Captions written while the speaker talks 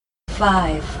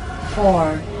5,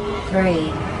 4, 3,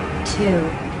 2,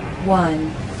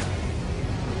 1.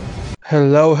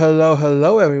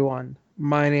 Hello, everyone.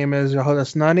 My name is Rahul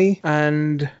Asnani,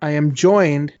 and I am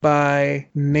joined by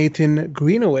Nathan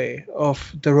Greenaway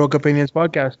of the Rogue Opinions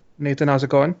podcast. Nathan, how's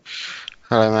it going?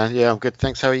 Hello, man. Yeah, I'm good.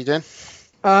 Thanks. How are you doing?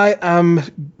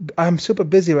 I'm super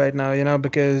busy right now,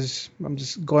 because I'm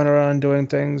just going around doing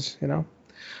things.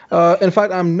 In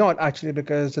fact, I'm not actually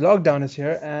because the lockdown is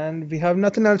here and we have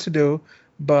nothing else to do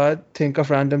but think of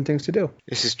random things to do.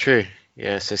 This is true.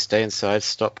 Yeah, so stay inside,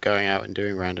 stop going out and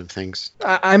doing random things.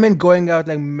 I meant going out,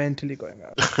 like mentally going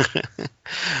out.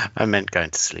 I meant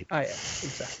going to sleep. Yeah,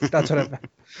 exactly. That's what I meant.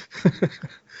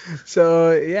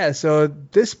 So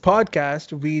this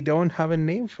podcast, we don't have a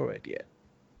name for it yet.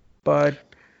 But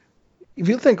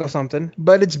we'll think of something.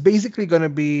 But it's basically going to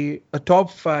be a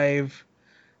top 5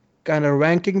 kind of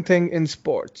ranking thing in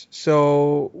sports.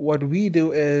 So what we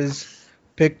do is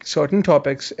pick certain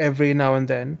topics every now and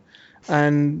then.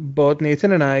 And both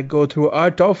Nathan and I go through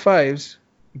our top 5s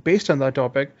based on that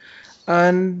topic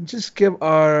and just give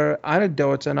our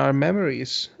anecdotes and our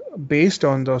memories based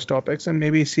on those topics and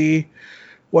maybe see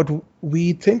what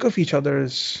we think of each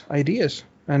other's ideas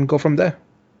and go from there.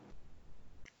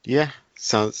 Yeah,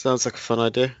 sounds like a fun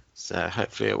idea. So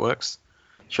hopefully it works.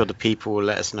 Sure, the people will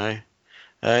let us know.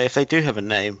 If they do have a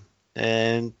name,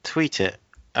 then tweet it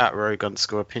at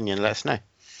rogue_opinion. Let us know.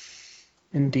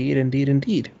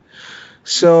 Indeed.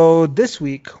 So this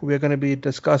week we're going to be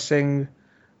discussing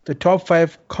the top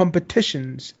 5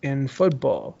 competitions in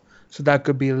football. So that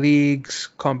could be leagues,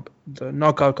 the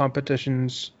knockout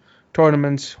competitions,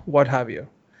 tournaments, what have you.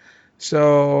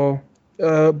 So,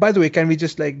 by the way, can we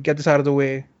just get this out of the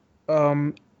way?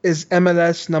 Is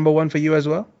MLS number 1 for you as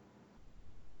well?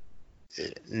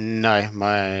 No,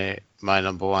 my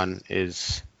number 1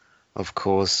 is, of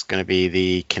course, going to be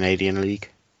the Canadian League.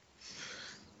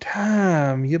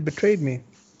 Damn, you betrayed me.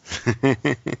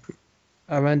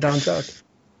 I went down south.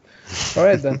 All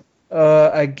right, then.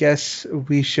 I guess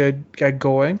we should get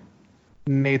going.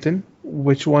 Nathan,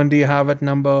 which one do you have at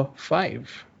number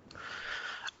 5?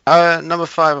 Number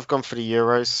 5, I've gone for the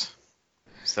Euros.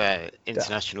 It's the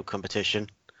international competition.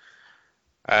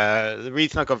 The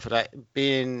reason I've gone for that,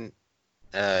 being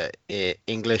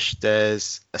English,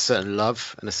 there's a certain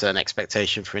love and a certain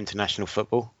expectation for international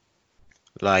football.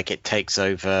 Like, it takes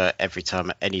over every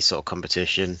time any sort of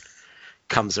competition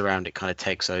comes around. It kind of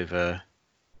takes over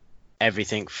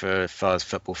everything for as far as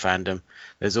football fandom.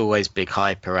 There's always big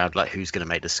hype around like who's going to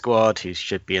make the squad, who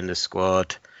should be in the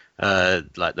squad.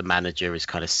 Like the manager is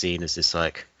kind of seen as this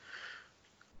like,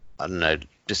 I don't know,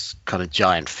 just kind of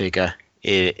giant figure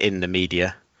in the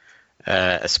media,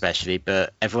 especially.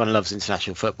 But everyone loves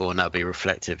international football, and that'll be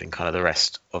reflective in kind of the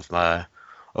rest of my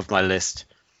list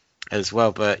as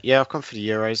well. But yeah, I've gone for the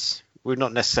Euros. We've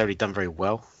not necessarily done very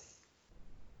well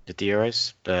with the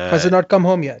Euros. Has it not come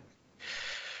home yet?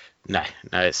 No,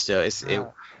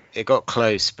 it got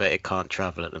close, but it can't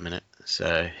travel at the minute.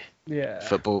 So yeah,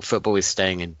 football is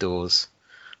staying indoors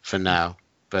for now.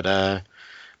 But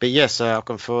yes, I've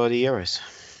gone for the Euros.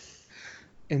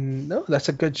 No, that's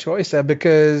a good choice there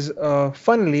because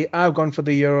funnily I've gone for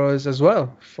the Euros as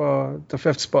well for the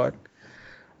 5th spot.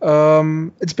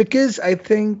 It's because I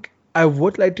think I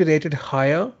would like to rate it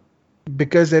higher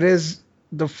because it is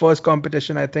the first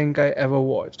competition I think I ever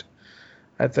watched.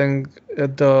 I think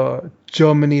the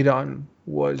Germany run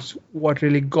was what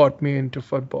really got me into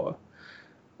football.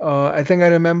 I think I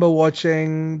remember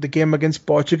watching the game against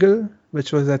Portugal,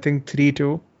 which was I think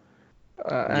 3-2.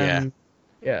 And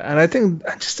I think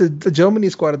just the Germany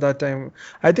squad at that time.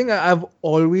 I think I've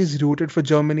always rooted for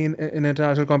Germany in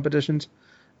international competitions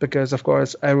because, of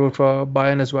course, I root for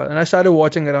Bayern as well. And I started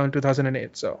watching around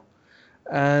 2008. So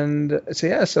the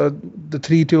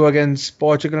 3-2 against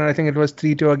Portugal, and I think it was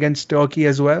 3-2 against Turkey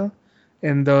as well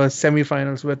in the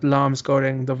semi-finals with Lahm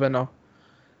scoring the winner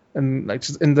and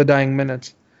just in the dying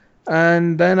minutes.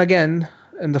 And then again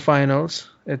in the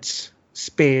finals, it's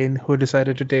Spain who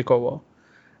decided to take over.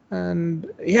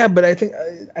 And yeah, but I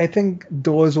think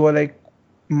those were like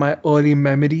my early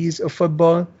memories of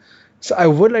football. So I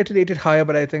would like to rate it higher,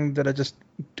 but I think there are just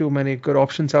too many good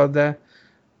options out there.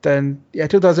 Then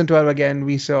 2012 again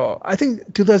we saw. I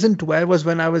think 2012 was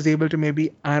when I was able to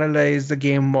maybe analyze the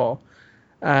game more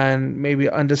and maybe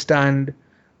understand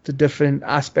the different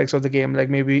aspects of the game, like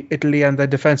maybe Italy and their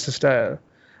defensive style,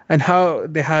 and how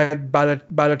they had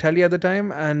Balotelli at the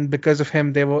time, and because of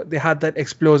him they had that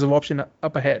explosive option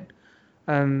up ahead,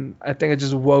 and I think it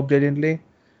just worked brilliantly.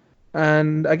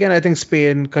 And again, I think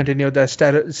Spain continued their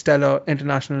stellar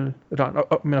international run.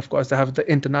 I mean, of course, they have the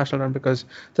international run because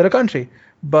they're a country.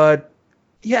 But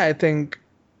yeah, I think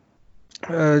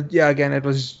Yeah, again, it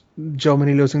was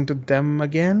Germany losing to them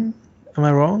again. Am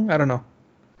I wrong? I don't know.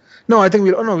 No, I think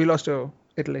we. Oh no, we lost to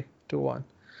Italy 2-1.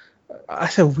 I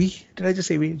said we. Did I just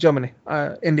say we? Germany.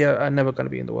 India are never going to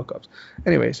be in the World Cups.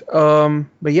 Anyways,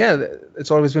 but yeah,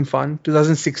 it's always been fun.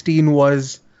 2016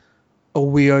 was a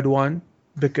weird one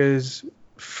because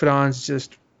France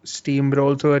just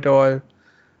steamrolled through it all,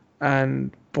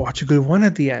 and Portugal won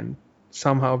at the end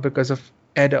somehow because of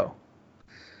Edo.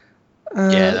 Yeah,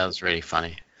 Uh, that was really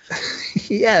funny.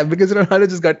 yeah, because Ronaldo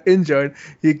just got injured.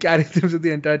 He carried them through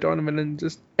the entire tournament and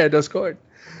just Edo scored.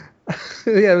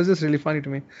 Yeah, it was just really funny to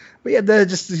me. But yeah, there are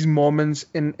just these moments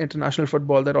in international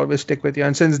football that always stick with you.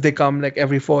 And since they come like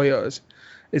every 4 years,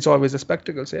 it's always a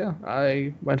spectacle. So yeah,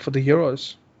 I went for the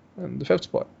Euros and the fifth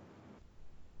spot.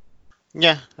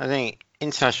 Yeah, I think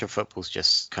international football's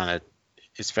just kind of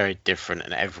it's very different,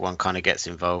 and everyone kind of gets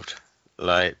involved.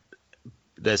 Like,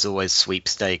 there's always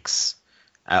sweepstakes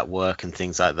at work and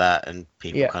things like that, and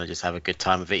people Yeah. kind of just have a good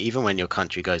time with it. Even when your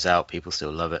country goes out, people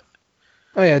still love it.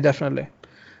 Oh yeah, definitely.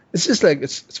 It's just like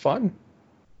it's fun.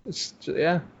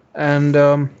 Yeah.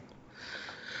 And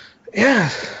yeah,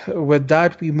 with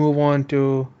that we move on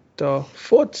to the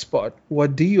fourth spot.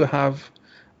 What do you have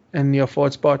in your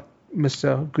fourth spot,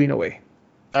 Mr. Greenaway?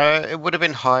 It would have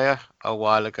been higher a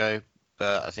while ago,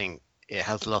 but I think it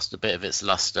has lost a bit of its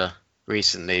luster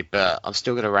recently. But I'm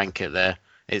still going to rank it there.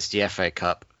 It's the FA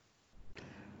Cup.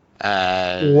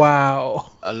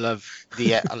 Wow. I love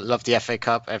the FA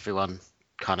Cup. Everyone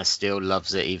kind of still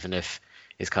loves it, even if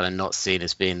it's kind of not seen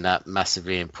as being that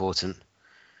massively important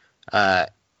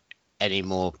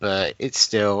anymore. But it's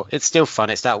still fun.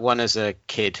 It's that one as a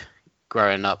kid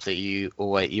growing up that you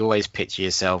always picture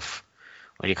yourself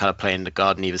when you're kind of playing the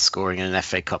garden, either scoring in an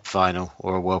FA Cup final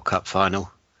or a World Cup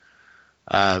final.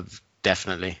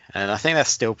 Definitely, and I think that's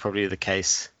still probably the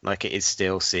case. Like, it is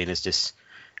still seen as just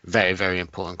very, very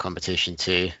important competition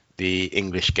to the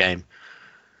English game.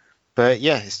 But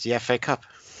yeah, it's the FA Cup.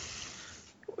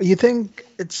 You think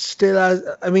it's still as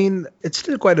I mean, it's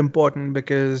still quite important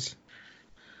because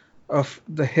of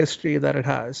the history that it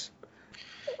has.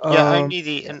 Yeah, Um,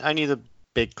 only the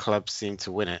big clubs seem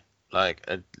to win it. Like,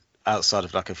 outside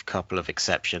of like a couple of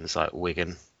exceptions, like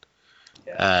Wigan,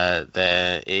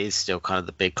 there it is still kind of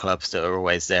the big clubs that are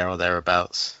always there or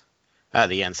thereabouts at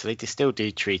the end. So they still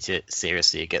do treat it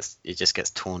seriously. It just gets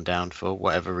torn down for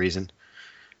whatever reason.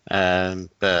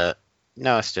 But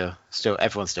no, still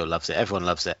everyone still loves it. Everyone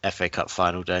loves the FA Cup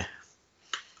final day.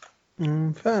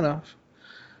 Fair enough.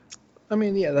 I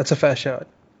mean, yeah, that's a fair shot.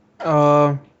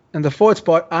 Uh, in the fourth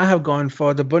spot, I have gone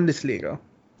for the Bundesliga,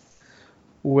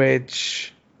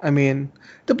 which I mean,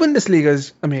 the Bundesliga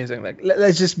is amazing. Like,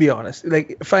 let's just be honest.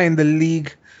 Like, fine, the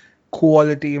league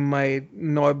quality might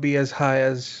not be as high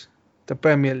as the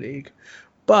Premier League,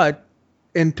 but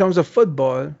in terms of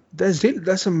football,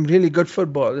 there's some really good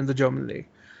football in the German league,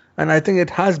 and I think it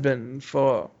has been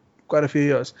for quite a few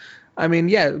years. I mean,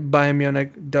 yeah, Bayern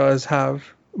Munich does have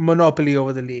monopoly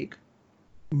over the league,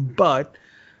 but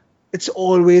it's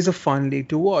always a fun league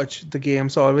to watch. The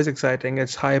game's always exciting.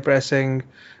 It's high pressing,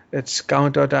 it's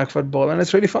counter attack football, and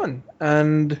it's really fun.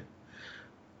 And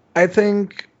I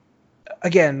think,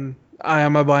 again, I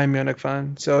am a Bayern Munich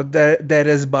fan, so there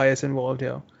is bias involved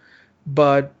here.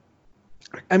 But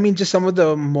I mean, just some of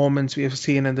the moments we have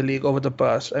seen in the league over the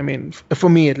past. I mean, for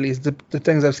me at least, the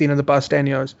things I've seen in the past 10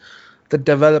 years, the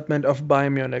development of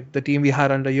Bayern Munich, the team we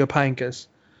had under Jupp Heynckes,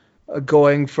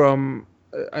 going from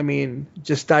I mean,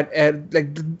 just that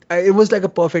it was like a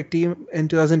perfect team in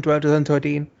 2012,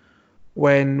 2013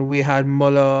 when we had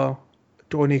Muller,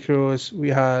 Tony Cruz, we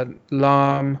had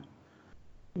Lam,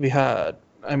 we had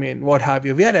I mean, what have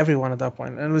you. We had everyone at that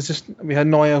point, and it was just we had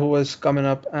Neuer who was coming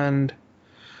up, and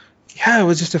yeah, it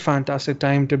was just a fantastic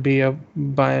time to be a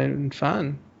Bayern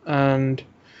fan. And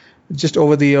just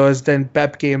over the years, then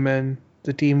Pep came in,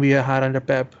 the team we had under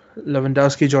Pep,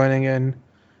 Lewandowski joining in,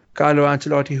 Carlo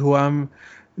Ancelotti, who I'm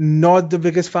not the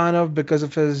biggest fan of because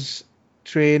of his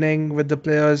training with the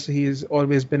players. He's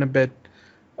always been a bit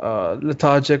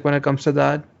lethargic when it comes to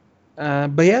that.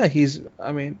 But yeah,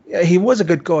 I mean, yeah, he was a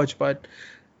good coach, but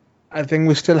I think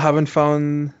we still haven't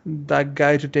found that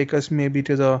guy to take us maybe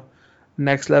to the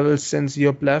next level since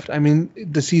Yop left. I mean,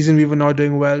 the season we were not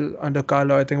doing well under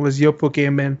Carlo. I think it was Yop who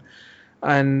came in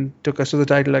and took us to the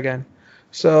title again.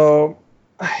 So,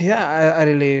 yeah, I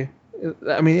really,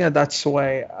 I mean, yeah, that's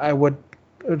why I would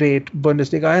rate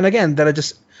Bundesliga. And again, there are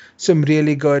just some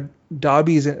really good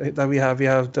derbies that we have. We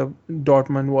have the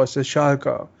Dortmund versus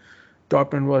Schalke,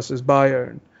 Dortmund versus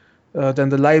Bayern, then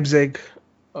the Leipzig.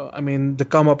 I mean, the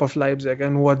come up of Leipzig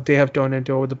and what they have turned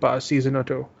into over the past season or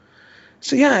two.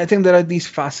 So yeah, I think there are these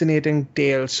fascinating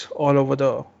tales all over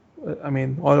all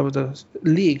over the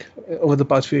league over the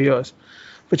past few years,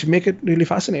 which make it really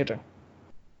fascinating.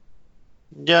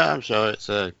 Yeah, I'm sure it's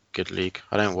a good league.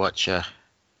 I don't watch a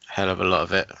hell of a lot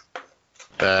of it,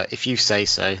 but if you say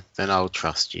so, then I'll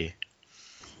trust you.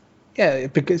 Yeah,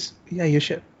 because yeah, you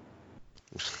should.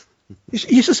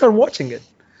 You should start watching it.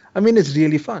 I mean, it's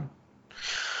really fun.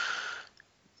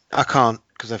 I can't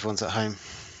because everyone's at home.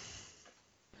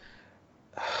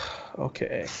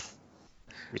 Okay.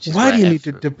 Which is Why where do you need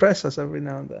to depress us every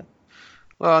now and then?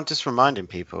 Well, I'm just reminding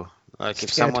people. Like,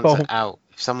 Stay at home.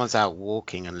 if someone's out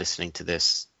walking and listening to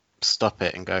this, stop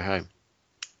it and go home.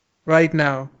 Right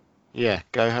now. Yeah,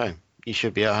 go home. You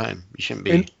should be at home. You shouldn't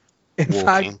be In walking.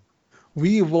 fact,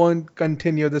 we won't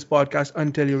continue this podcast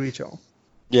until you reach home.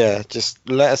 Yeah, just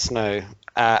let us know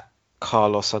at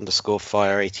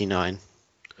Carlos_fire89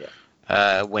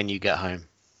 when you get home.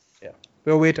 Yeah,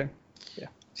 we're waiting. Yeah.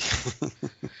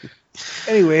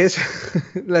 Anyways,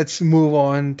 let's move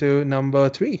on to number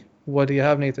 3. What do you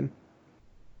have, Nathan?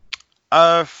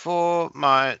 For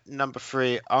my number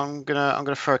 3, I'm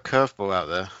gonna throw a curveball out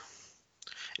there.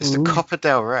 It's Ooh. the Copa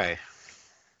del Rey.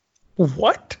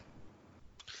 What?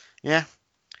 Yeah,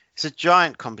 it's a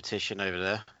giant competition over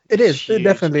there. It is. It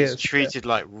definitely is. It's treated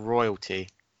like royalty.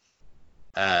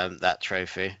 That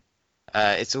trophy.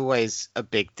 It's always a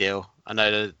big deal. I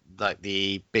know that like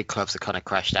the big clubs have kind of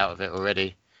crashed out of it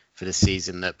already for the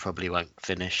season that probably won't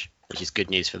finish, which is good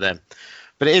news for them.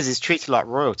 But it's treated like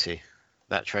royalty,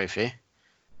 that trophy.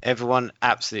 Everyone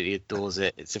absolutely adores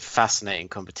it. It's a fascinating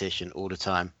competition all the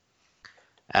time.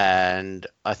 And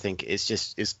I think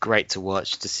it's great to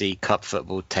watch, to see cup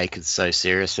football taken so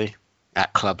seriously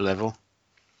at club level.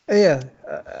 Yeah,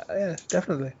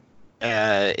 definitely.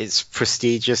 It's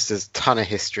prestigious. There's a ton of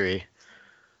history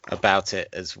about it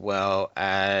as well.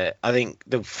 I think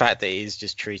the fact that it is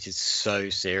just treated so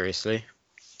seriously,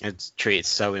 it's treated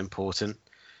so important,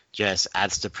 just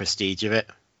adds to prestige of it.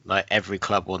 Like every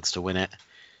club wants to win it.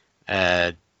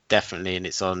 Definitely, and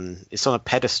it's on a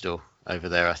pedestal over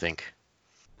there, I think.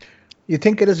 You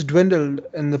think it has dwindled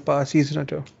in the past season or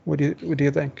two? What do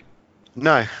you think?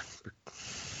 No,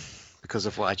 because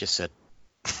of what I just said.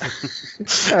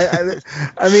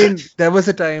 I mean, there was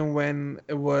a time when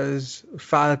it was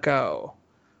Falcao,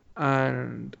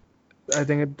 and I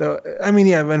think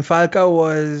when Falcao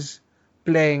was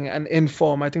playing and in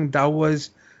form, I think that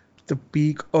was the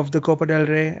peak of the Copa del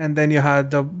Rey, and then you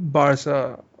had the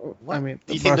Barca. What? I mean,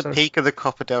 do you think the peak of the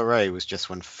Copa del Rey was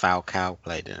just when Falcao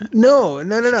played in it? No. I'm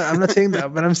not saying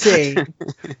that, but I'm saying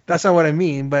that's not what I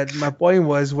mean. But my point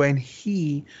was when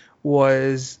he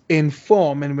was in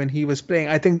form and when he was playing,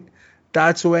 I think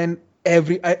that's when I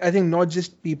think not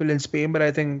just people in Spain, but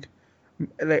I think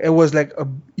like it was like a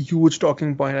huge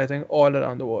talking point, I think, all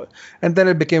around the world. And then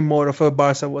it became more of a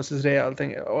Barca versus Real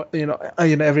thing.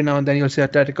 Every now and then you'll see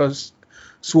Atletico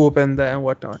swoop in there and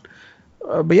whatnot.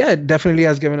 But yeah, it definitely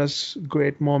has given us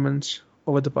great moments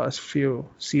over the past few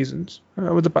seasons.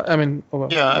 Over a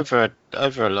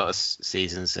lot of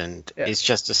seasons, and it's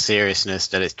just a seriousness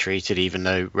that it's treated, even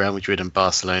though Real Madrid and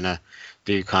Barcelona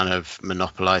do kind of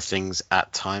monopolize things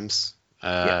at times,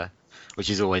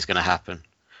 which is always going to happen.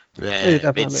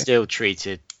 It's still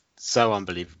treated so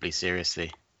unbelievably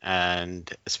seriously, and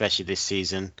especially this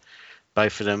season,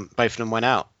 both of them went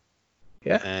out.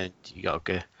 Yeah, and you got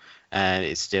to go. And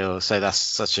it's still that's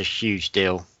such a huge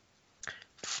deal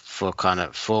for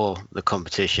the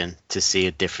competition to see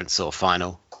a different sort of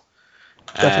final.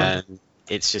 Definitely. And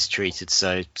it's just treated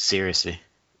so seriously,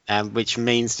 and which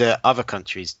means that other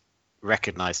countries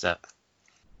recognize that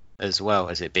as well,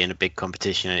 as it being a big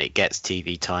competition, and it gets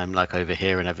TV time like over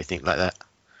here and everything like that.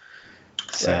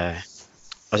 So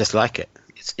I just like it.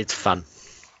 It's fun.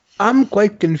 I'm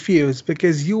quite confused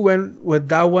because you went with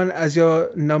that one as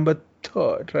your number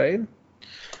 3rd, right?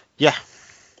 Yeah.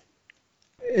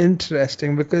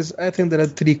 Interesting, because I think there are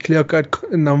 3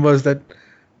 clear-cut numbers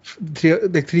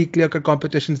three clear-cut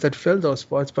competitions that fill those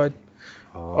spots. But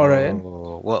all right.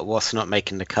 What's not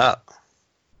making the cut?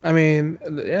 I mean,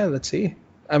 yeah, let's see.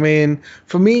 I mean,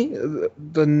 for me,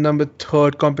 the number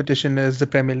 3rd competition is the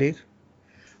Premier League,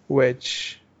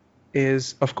 which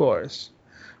is, of course,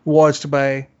 watched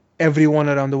by everyone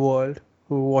around the world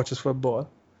who watches football.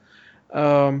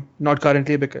 Not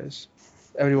currently because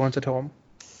everyone's at home,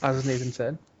 as Nathan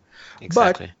said.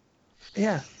 Exactly.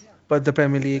 But the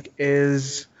Premier League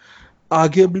is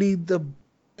arguably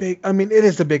it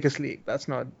is the biggest league. That's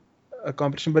not a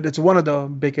competition, but it's one of the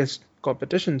biggest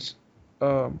competitions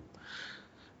in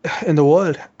the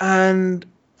world. And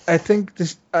I think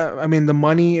the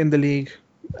money in the league,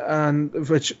 and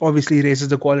which obviously raises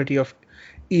the quality of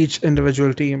each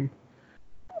individual team.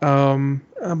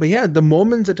 But yeah, the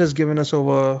moments it has given us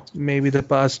over maybe the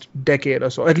past decade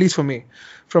or so, at least for me,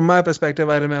 from my perspective,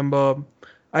 I remember,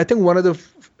 I think one of the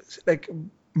like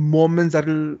moments that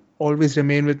will always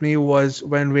remain with me was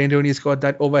when Wayne Rooney scored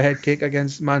that overhead kick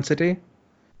against Man City.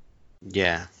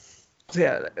 Yeah. So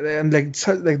yeah, and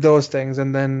like those things,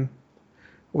 and then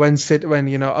when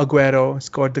Aguero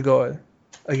scored the goal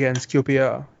against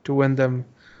QPR to win them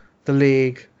the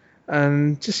league.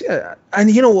 And just yeah, and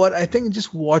you know what? I think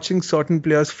just watching certain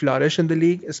players flourish in the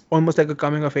league is almost like a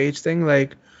coming of age thing.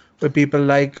 Like with people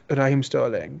like Raheem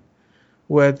Sterling,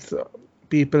 with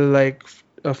people like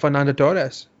Fernando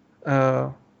Torres,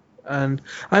 and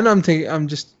I know I'm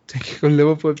just thinking of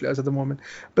Liverpool players at the moment.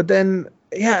 But then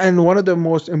yeah, and one of the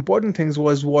most important things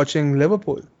was watching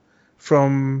Liverpool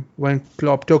from when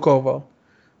Klopp took over,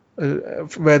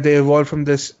 where they evolved from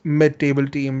this mid-table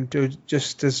team to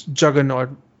just this juggernaut,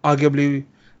 arguably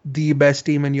the best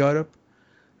team in Europe.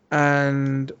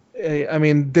 And I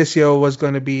mean, this year was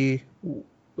going to be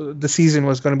the season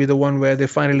was going to be the one where they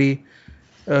finally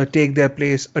take their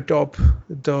place atop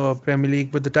the Premier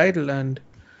League with the title and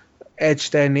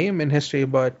etch their name in history.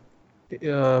 But we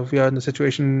are in the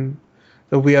situation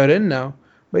that we are in now.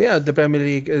 But yeah, the Premier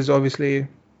League is obviously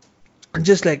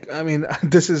just like, I mean,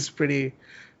 this is pretty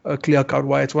clear cut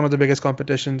why it's one of the biggest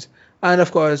competitions. And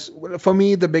of course, for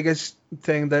me, the biggest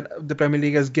thing that the Premier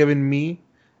League has given me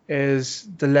is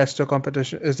the Leicester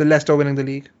winning the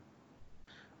league.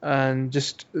 And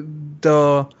just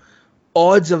the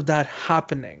odds of that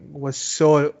happening was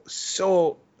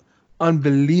so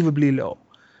unbelievably low.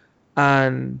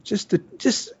 And just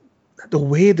the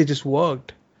way they just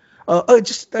worked.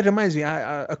 Just that reminds me,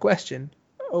 a question.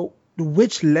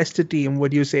 Which Leicester team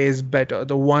would you say is better?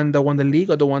 The one that won the league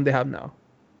or the one they have now?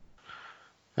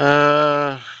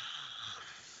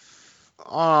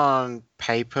 On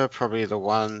paper, probably the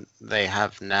one they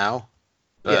have now.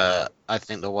 But yeah. I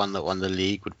think the one that won the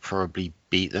league would probably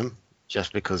beat them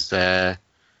just because they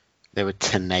were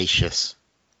tenacious.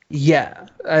 Yeah,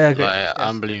 I agree.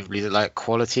 Unbelievably, like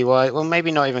quality-wise. Well,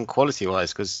 maybe not even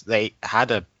quality-wise because they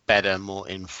had a better, more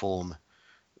informed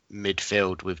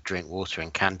midfield with Drinkwater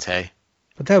and Kante.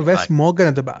 But they have Wes Morgan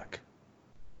at the back.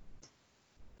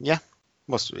 Yeah,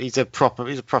 he's a proper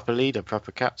leader,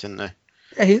 proper captain though.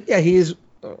 Yeah, he is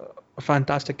a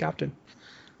fantastic captain.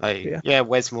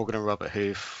 Wes Morgan and Robert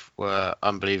Hoof were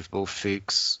unbelievable.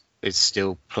 Fuchs is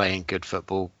still playing good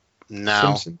football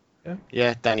now. Simpson,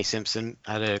 Danny Simpson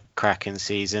had a cracking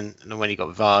season, and when he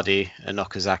got Vardy and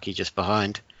Okazaki just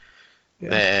behind,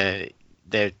 they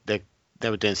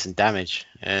were doing some damage,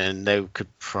 and they could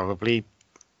probably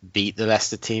beat the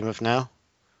Leicester team of now.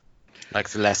 Like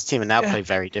the Leicester team, and now play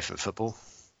very different football.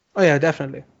 Oh yeah,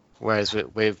 definitely. Whereas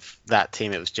with that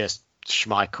team, it was just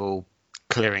Schmeichel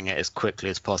clearing it as quickly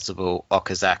as possible,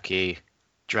 Okazaki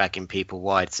dragging people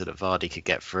wide so that Vardy could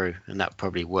get through, and that would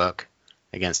probably work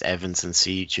against Evans and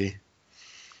Siuchi.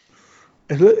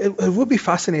 It would be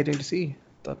fascinating to see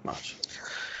that match.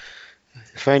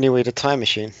 If only we had a time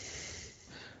machine.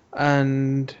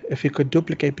 And if you could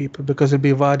duplicate people, because it'd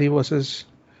be Vardy versus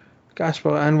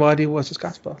Kasper and Vardy versus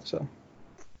Kasper. So.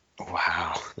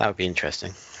 Wow, that would be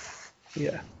interesting.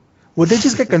 Yeah. Would they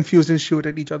just get confused and shoot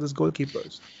at each other's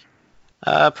goalkeepers?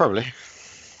 Probably.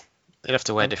 They'd have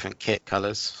to wear different kit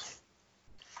colours.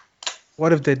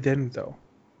 What if they didn't, though?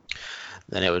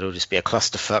 Then it would all just be a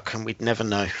clusterfuck, and we'd never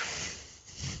know.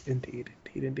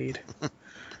 Indeed.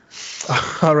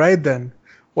 All right, then.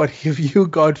 What have you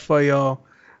got for your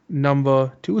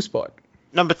number 2 spot?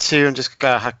 Number 2, I'm just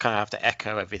going to kind of have to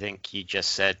echo everything you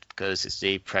just said because it's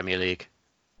the Premier League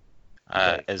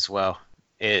as well.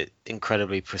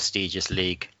 Incredibly prestigious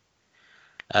league.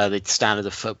 The standard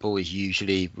of football is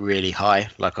usually really high.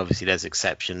 Like, obviously, there's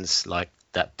exceptions like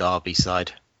that Derby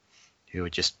side who are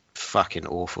just fucking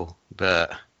awful.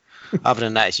 But other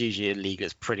than that, it's usually a league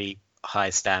that's pretty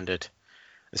high standard,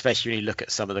 especially when you look at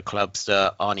some of the clubs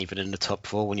that aren't even in the top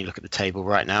 4 when you look at the table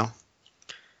right now.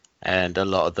 And a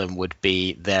lot of them would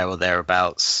be there or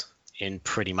thereabouts in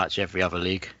pretty much every other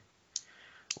league.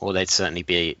 Or they'd certainly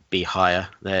be higher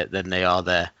than they are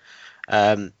there.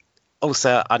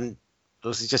 Also,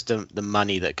 just the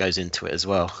money that goes into it as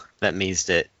well. That means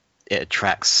that it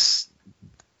attracts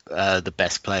the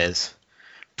best players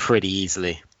pretty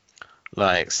easily.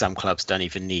 Like some clubs don't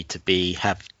even need to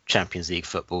have Champions League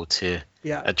football to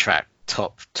attract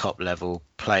top level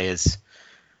players.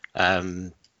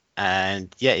 And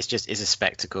yeah, it's a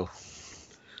spectacle.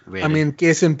 Really. I mean,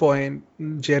 case in point,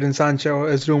 Jadon Sancho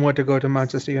is rumored to go to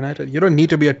Manchester United. You don't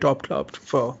need to be a top club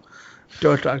to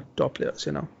attract top players,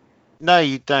 you know. No,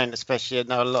 you don't. Especially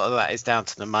no, a lot of that is down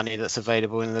to the money that's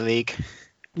available in the league.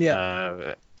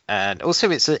 Yeah. And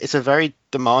also it's a very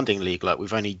demanding league. Like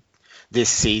we've only this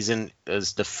season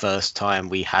is the first time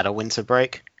we had a winter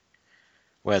break,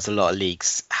 whereas a lot of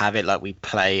leagues have it. Like we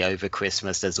play over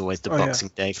Christmas. There's always the Boxing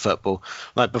Day football.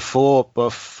 Like before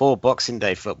Boxing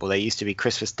Day football, there used to be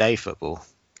Christmas Day football.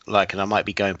 Like, and I might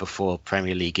be going before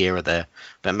Premier League era there,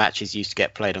 but matches used to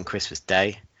get played on Christmas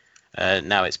Day.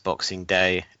 Now it's Boxing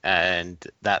Day, and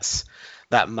that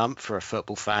month for a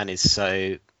football fan is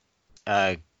so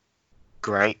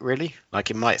great, really.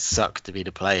 Like it might suck to be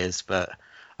the players, but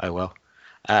oh well.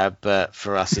 But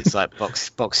for us, it's like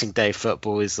Boxing Day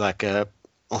football is like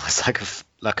almost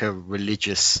like a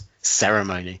religious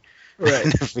ceremony, Right.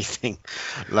 and everything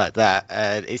like that.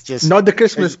 It's just Not the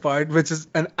Christmas part, which is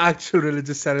an actual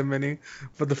religious ceremony,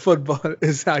 but the football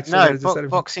is actually no religious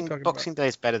ceremony. Boxing Day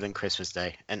is better than Christmas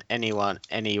Day, and anyone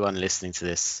listening to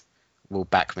this will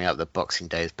back me up that Boxing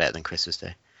Day is better than Christmas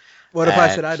Day. What if I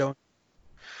said I don't?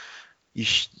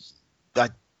 I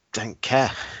don't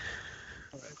care.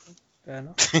 Fair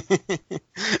enough.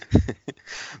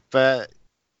 But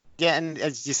yeah, and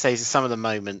as you say, some of the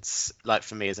moments, like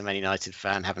for me as a Man United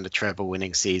fan, having the treble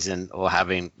winning season or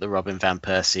having the Robin van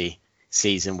Persie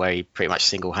season where he pretty much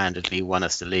single-handedly won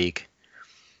us the league,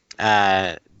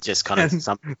 just kind of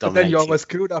But dominating. then you was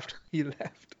screwed after he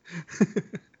left.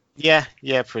 Yeah,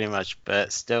 pretty much,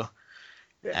 but still,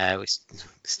 Yeah. we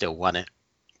still won it.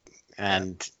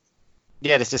 And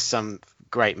yeah, there's just some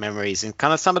great memories and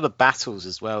kind of some of the battles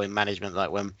as well in management, like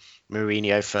when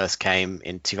Mourinho first came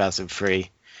in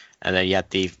 2003, and then you had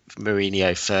the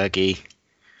Mourinho-Fergie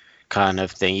kind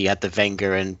of thing. You had the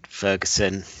Wenger and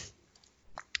Ferguson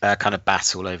kind of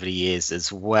battle over the years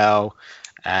as well,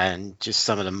 and just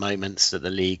some of the moments that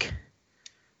the league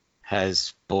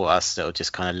has brought us that will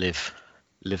just kind of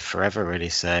live forever, really.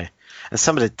 So, and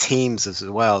some of the teams as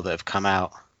well that have come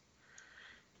out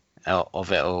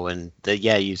of it all, and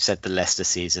you said the Leicester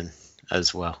season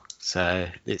as well. So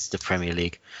it's the Premier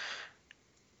League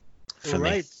for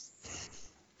me.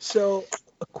 So,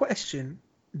 a question: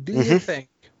 do you think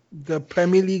the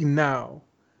Premier League now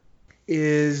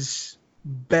is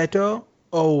better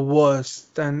or worse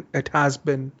than it has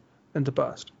been in the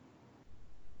past?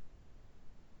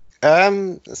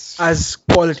 As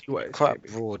quality-wise, quite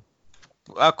maybe. broad.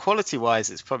 Quality-wise,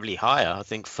 it's probably higher. I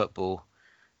think football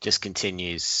just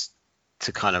continues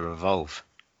to kind of evolve.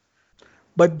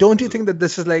 But don't you think that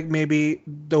this is like maybe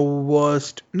the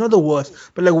worst, not the worst,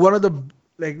 but like one of the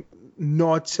like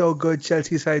not so good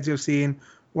Chelsea sides you've seen,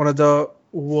 one of the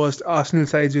worst Arsenal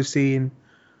sides you've seen?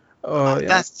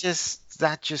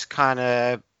 That just kind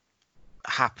of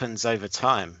happens over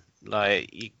time.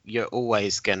 Like you're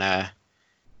always gonna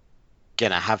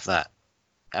have that.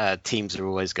 Teams are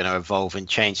always going to evolve and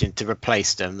change, and to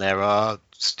replace them, there are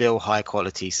still high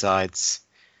quality sides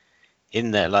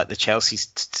in there. Like the Chelsea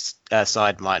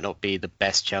side might not be the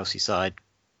best Chelsea side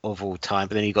of all time,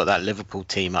 but then you've got that Liverpool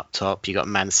team up top. You've got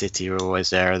Man City who are always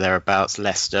there or thereabouts,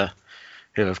 Leicester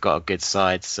who have got a good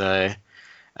side. So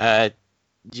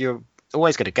you're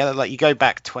always going to get it. Like you go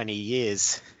back 20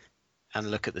 years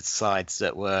and look at the sides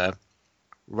that were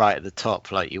right at the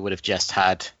top, like you would have just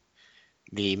had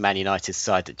the Man United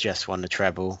side that just won the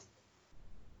treble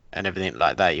and everything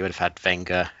like that. You would have had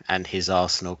Wenger and his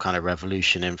Arsenal kind of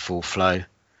revolution in full flow.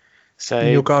 So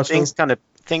Newcastle.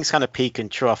 things kind of peak and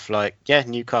trough. Like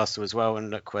Newcastle as well, and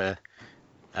look where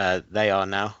they are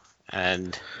now.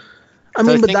 And I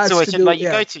mean, so but that's to do, like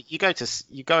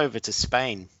you go over to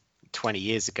Spain 20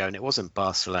 years ago, and it wasn't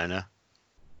Barcelona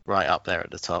right up there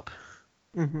at the top.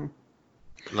 Mm-hmm.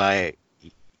 Like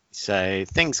so,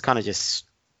 things kind of just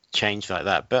change like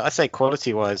that. But I say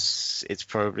quality wise, it's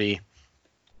pretty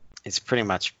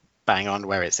much bang on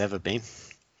where it's ever been.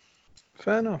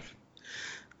 Fair enough.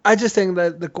 I just think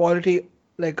that the quality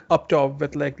like up top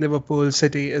with like Liverpool,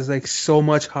 City is like so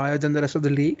much higher than the rest of the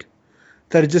league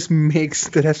that it just makes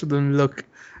the rest of them look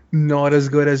not as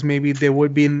good as maybe they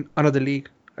would be in another league,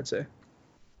 I'd say.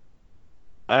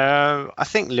 I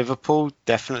think Liverpool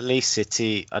definitely.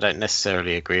 City, I don't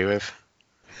necessarily agree with.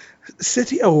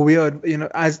 City are weird,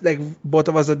 as like both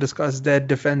of us have discussed their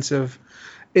defensive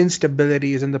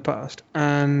instabilities in the past,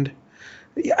 and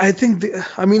yeah, I think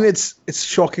it's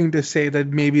shocking to say that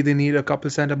maybe they need a couple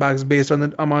centre backs based on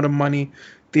the amount of money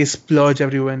they splurge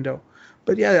every window.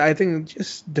 But yeah, I think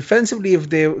just defensively, if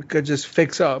they could just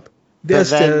fix up, they're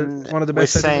still one of the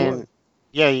best sides in the world.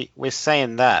 Yeah, we're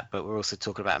saying that, but we're also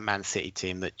talking about a Man City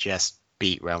team that just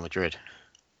beat Real Madrid.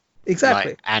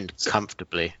 Exactly. And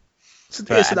comfortably.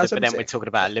 But then we're talking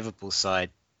about a Liverpool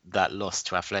side that lost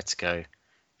to Atletico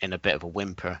in a bit of a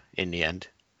whimper in the end.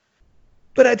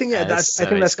 But I think I So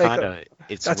think it's that's like kind of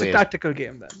it's that's a weird. tactical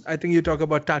game then. I think you talk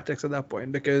about tactics at that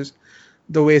point because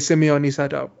the way Simeone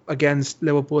set up against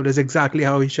Liverpool is exactly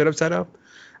how he should have set up.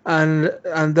 And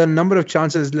the number of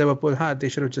chances Liverpool had, they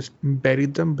should have just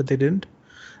buried them, but they didn't.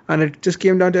 And it just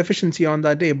came down to efficiency on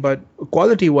that day. But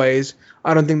quality wise,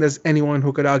 I don't think there's anyone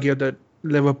who could argue that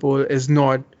Liverpool is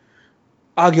not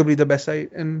arguably the best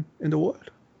side in the world,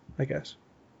 I guess.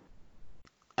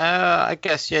 I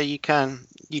guess yeah, you can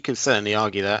certainly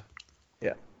argue that.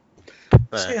 Yeah.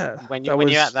 But So yeah, when that when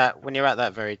you're was at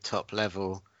that very top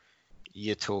level,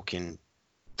 you're talking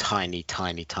tiny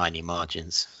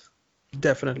margins.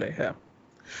 definitely, yeah.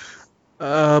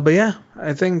 But yeah,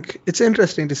 I think it's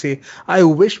interesting to see. I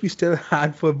wish we still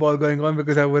had football going on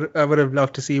because I would have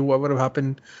loved to see what would have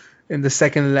happened in the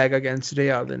second leg against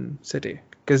Real in City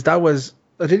because that was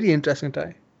a really interesting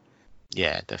tie.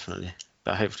 Yeah, definitely.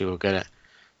 But hopefully we'll get it.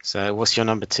 So what's your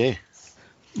number 2?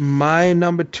 My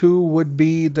number 2 would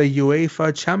be the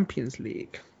UEFA Champions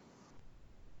League,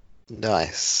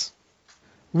 Nice.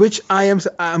 which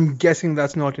I'm guessing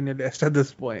that's not in your list at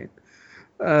this point.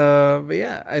 But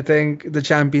yeah, I think the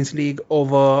Champions League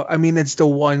over. I mean, it's the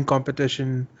one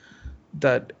competition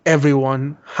that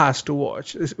everyone has to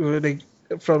watch. It's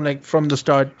from the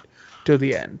start to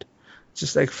the end.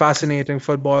 Just like fascinating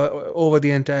football over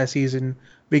the entire season.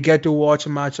 We get to watch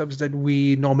matchups that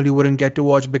we normally wouldn't get to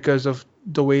watch because of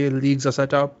the way leagues are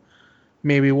set up.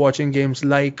 Maybe watching games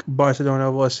like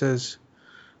Barcelona versus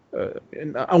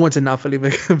I won't say Napoli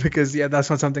because yeah, that's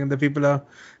not something that people are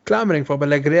clamoring for. But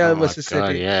like Oh Real my versus god,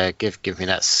 City, yeah, give me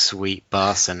that sweet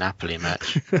Barca Napoli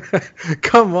match.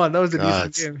 come on, that was a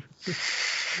God. decent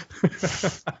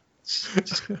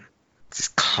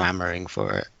Just clamoring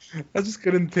for it. game. I just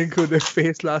couldn't think who they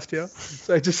faced last year,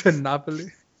 so I just said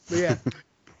Napoli. But yeah.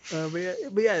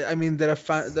 But yeah, I mean, there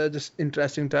are just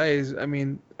interesting ties. I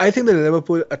mean, I think the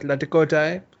Liverpool Atletico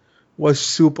tie was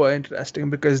super interesting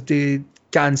because they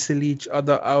cancel each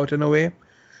other out in a way.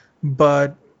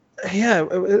 But yeah,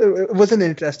 it was an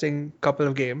interesting couple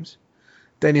of games.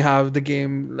 Then you have the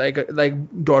game like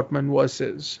Dortmund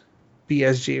versus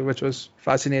PSG, which was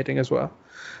fascinating as well.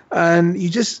 And you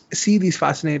just see these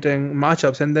fascinating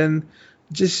matchups, and then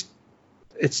just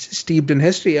it's steeped in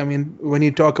history. I mean, when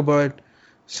you talk about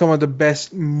some of the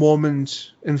best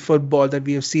moments in football that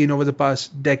we have seen over the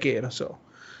past decade or so,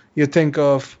 you think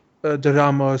of the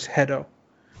Ramos header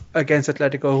against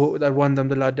Atletico that won them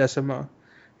the La Decima.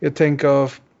 You think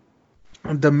of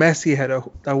the Messi header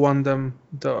that won them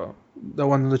the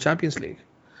Champions League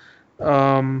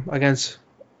against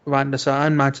Van der Sar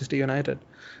and Manchester United.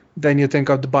 Then you think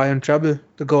of the Bayern treble,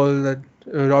 the goal that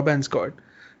Robben scored.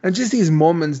 And just these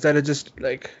moments that are just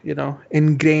like,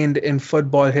 ingrained in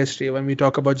football history when we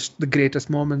talk about just the greatest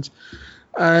moments.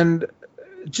 And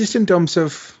just in terms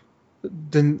of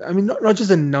not just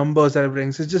the numbers that it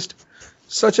brings, it's just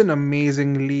such an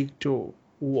amazing league to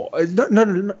watch. Not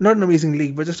an amazing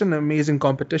league, but just an amazing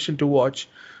competition to watch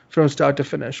from start to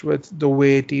finish with the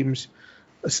way teams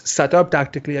set up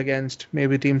tactically against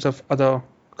maybe teams of other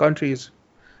countries.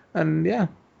 And yeah,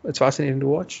 it's fascinating to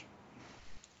watch.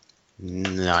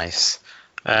 Nice.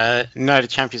 No, the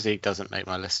Champions League doesn't make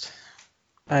my list.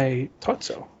 I thought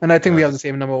so. And I think we have the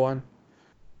same number 1.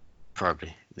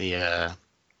 Probably. The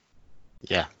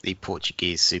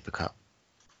Portuguese Super Cup.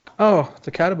 Oh,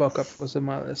 the Carabao Cup was in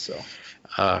my list, so.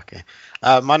 Oh, okay.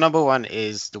 My number 1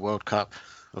 is the World Cup,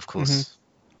 of course.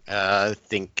 I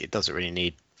think it doesn't really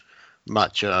need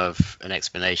much of an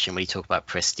explanation when you talk about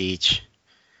prestige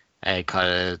and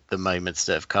kind of the moments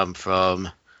that have come from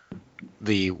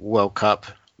the World Cup.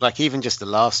 Like even just the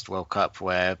last World Cup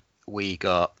where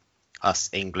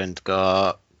England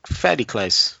got fairly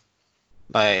close.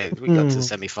 Like we got to the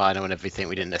semi-final and everything.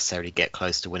 We didn't necessarily get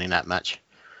close to winning that match.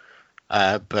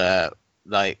 But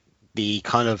like the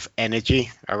kind of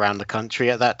energy around the country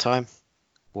at that time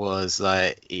was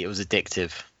like, it was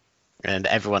addictive. And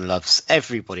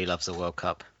everybody loves the World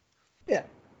Cup. Yeah.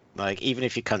 Like even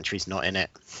if your country's not in it,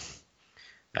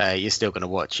 you're still going to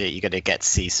watch it. You're going to get to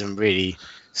see some really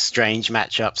strange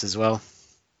matchups as well.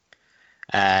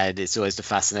 And it's always the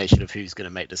fascination of who's going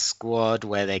to make the squad,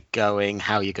 where they're going,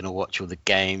 how you're going to watch all the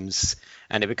games.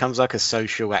 And it becomes like a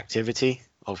social activity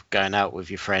of going out with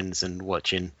your friends and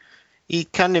watching.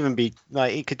 It can even be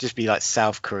like, it could just be like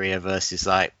South Korea versus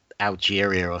like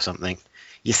Algeria or something.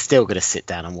 You're still going to sit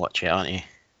down and watch it, aren't you?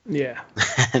 Yeah.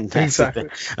 And that's Exactly.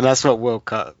 and that's what World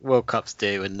Cups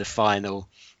do. And the final,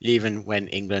 even when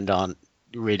England aren't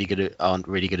really going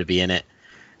to be in it,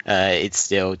 it's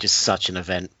still just such an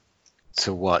event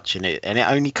to watch, and it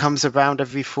only comes around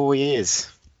every 4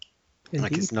 years. Indeed.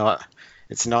 Like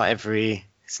it's not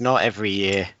every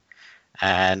year,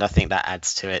 And I think that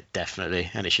adds to it, definitely,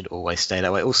 and it should always stay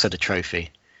that way. Also, the trophy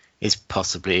is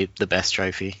possibly the best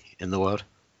trophy in the world.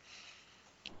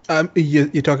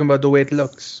 You're talking about the way it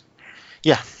looks.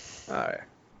 Yeah. All right,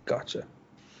 gotcha.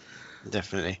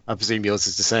 Definitely. I presume yours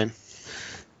is the same.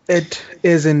 It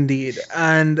is indeed,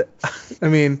 and I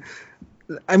mean,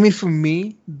 for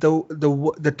me,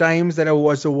 the times that I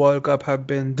watched the World Cup have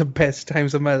been the best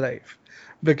times of my life,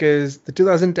 because the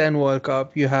 2010 World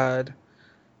Cup you had.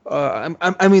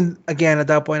 I mean, again, at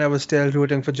that point, I was still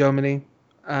rooting for Germany,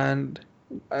 and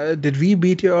did we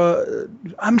beat your?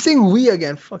 I'm saying we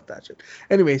again. Fuck that shit.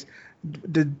 Anyways,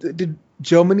 did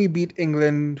Germany beat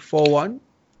England 4-1?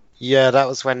 Yeah, that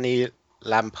was when the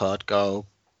Lampard goal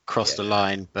crossed the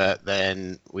line, but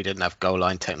then we didn't have goal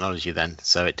line technology then,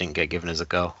 so it didn't get given as a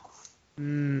goal.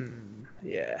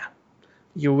 Yeah.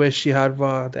 You wish you had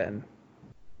VAR then.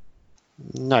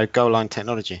 No, goal line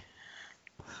technology.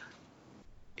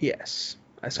 Yes,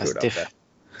 I screwed That's up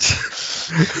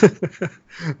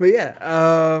there. But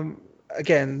yeah,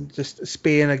 again, just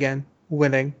Spain again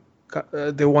winning.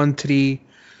 They won 3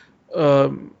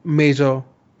 major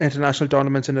international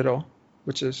tournaments in a row,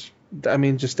 which is, I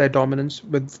mean, just their dominance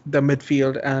with the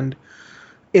midfield and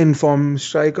in-form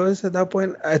strikers at that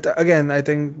point. Again, I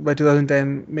think by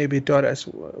 2010, maybe Torres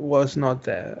was not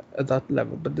there at that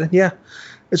level. But then, yeah,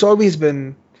 it's always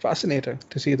been fascinating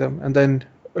to see them. And then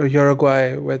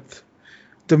Uruguay with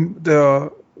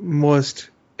the most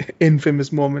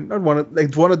infamous moment, not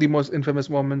one of the most infamous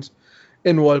moments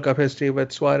in World Cup history,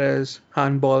 with Suarez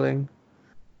handballing,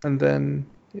 and then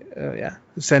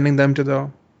sending them to the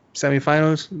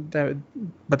semi-finals.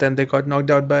 But then they got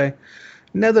knocked out by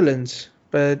Netherlands.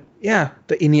 But yeah,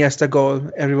 the Iniesta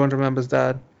goal, everyone remembers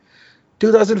that.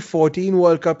 2014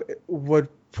 World Cup would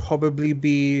probably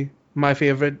be my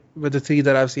favorite with the 3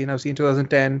 that I've seen. I've seen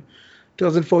 2010,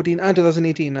 2014, and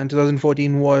 2018. And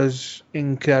 2014 was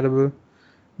incredible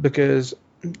because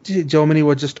Germany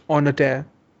was just on a tear.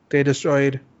 They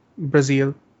destroyed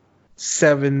Brazil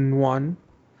 7-1.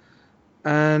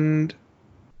 And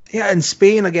yeah, and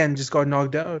Spain again just got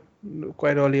knocked out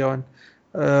quite early on.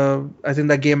 I think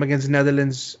that game against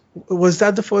Netherlands, was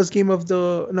that the first game of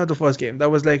not the first game, that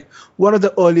was like one of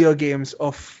the earlier games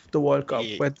of the World Cup.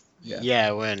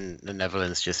 Yeah, when the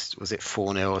Netherlands was it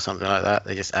 4-0 or something like that?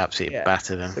 They just absolutely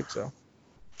battered them. I think so.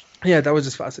 Yeah, that was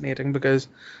just fascinating because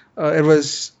it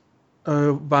was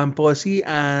Van Persie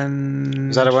and...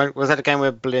 Was that a game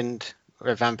where Van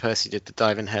Persie did the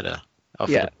diving header off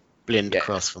the Blind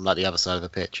cross from like the other side of the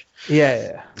pitch?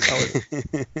 Yeah. That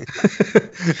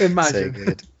was...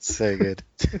 Imagine. So good.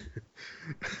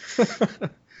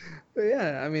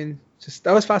 Yeah, I mean, just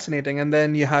that was fascinating. And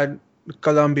then you had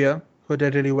Colombia, who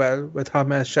did really well with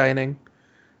James shining.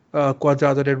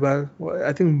 Cuadrado did well.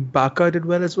 I think Baca did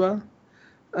well as well.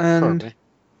 And probably.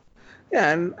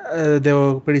 Yeah, and they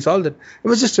were pretty solid. It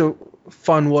was just a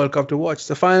fun World Cup to watch.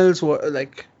 The finals were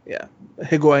like,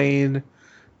 Higuain.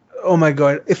 Oh my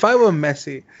God! If I were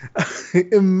Messi,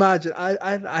 imagine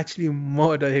I'd actually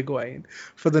murder Higuain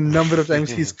for the number of times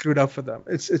he screwed up for them.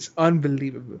 It's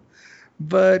unbelievable.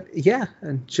 But yeah,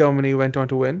 and Germany went on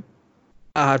to win.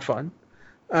 I had fun.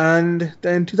 And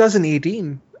then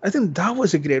 2018, I think that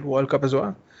was a great World Cup as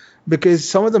well. Because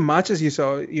some of the matches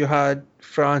you had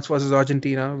France versus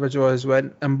Argentina, which was when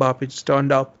Mbappe just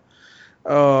turned up.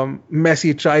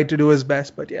 Messi tried to do his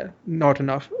best, but not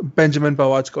enough. Benjamin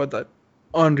Pavard scored that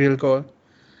unreal goal.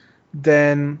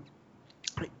 Then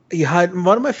you had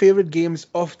one of my favorite games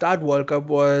of that World Cup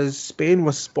was Spain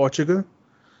versus Portugal,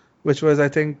 which was, I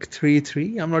think,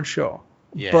 3-3. I'm not sure.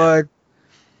 Yeah. But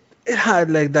it had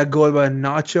like that goal by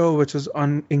Nacho, which was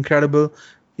incredible.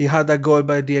 You had that goal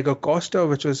by Diego Costa,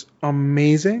 which was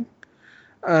amazing.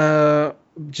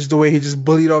 Just the way he just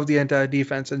bullied off the entire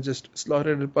defense and just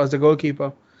slaughtered it past the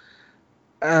goalkeeper.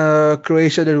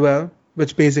 Croatia did well,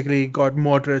 which basically got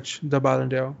Modric the Ballon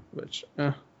d'Or.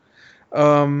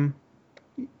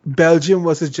 Belgium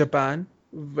versus Japan,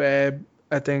 where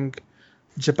I think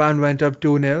Japan went up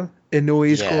 2-0.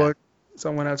 Inouye scored,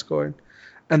 someone else scored,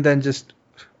 and then just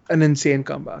an insane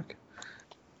comeback.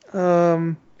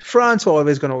 France were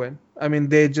always going to win. I mean,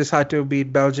 they just had to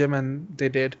beat Belgium, and they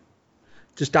did.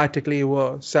 Just tactically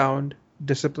were sound,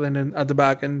 disciplined at the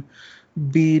back, and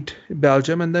beat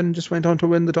Belgium, and then just went on to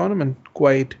win the tournament.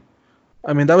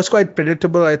 That was quite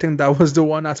predictable. I think that was the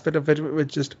one aspect of it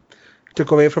which just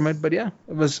took away from it. But yeah,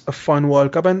 it was a fun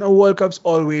World Cup, and a World Cup's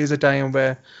always a time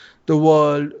where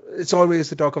it's always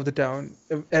the talk of the town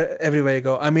everywhere you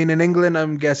go. I mean, in England,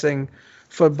 I'm guessing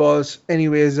football's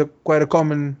anyways quite a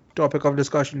common topic of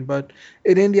discussion, but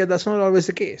in India that's not always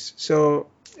the case. So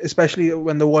especially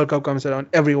when the World Cup comes around,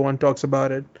 everyone talks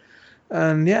about it.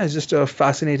 And yeah, it's just a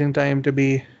fascinating time to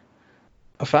be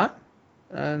a fan.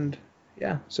 And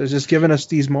yeah, so it's just given us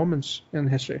these moments in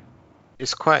history.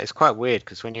 It's quite weird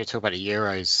because when you talk about the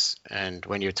Euros and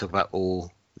when you talk about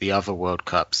all the other World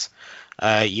Cups,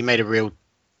 you made a real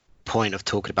point of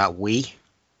talking about we,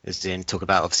 as in talk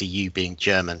about obviously you being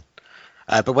German.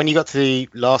 But when you got to the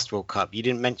last World Cup, you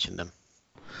didn't mention them.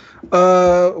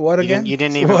 What You again? didn't. You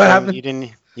didn't even. What happened? You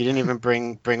didn't even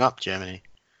bring up Germany.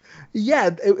 Yeah,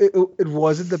 it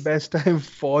wasn't the best time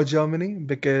for Germany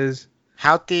because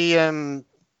How'd the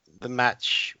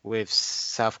match with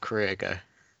South Korea go?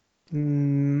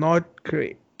 not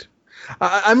great.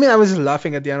 I mean, I was just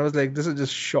laughing at the end. I was like, this is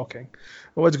just shocking.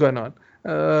 What's going on?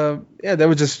 Yeah, that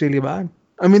was just really bad.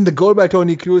 I mean, the goal by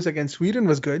Tony Kroos against Sweden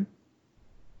was good.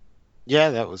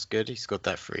 Yeah, that was good. He's got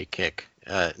that free kick.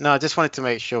 No, I just wanted to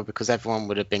make sure because everyone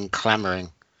would have been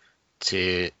clamoring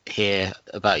to hear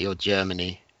about your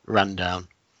Germany rundown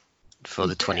for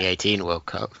the 2018 World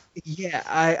Cup. Yeah,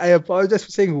 I apologize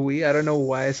for saying we. I don't know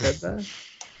why I said that.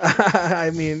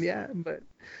 I mean, yeah, but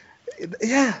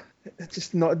yeah, it's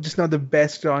just not the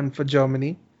best run for Germany.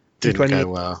 in Didn't 2018.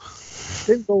 go well.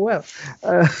 Didn't go well.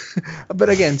 But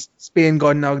again, Spain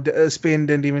got knocked. Spain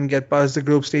didn't even get past the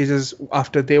group stages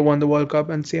after they won the World Cup,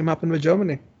 and same happened with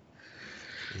Germany.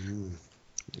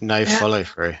 No Yeah. follow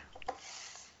through.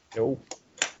 No.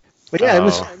 But yeah, Oh.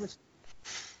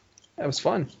 it was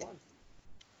fun.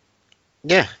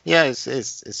 Yeah,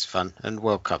 it's fun, and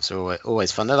World Cups are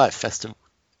always fun. They're like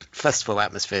festival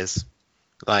atmospheres.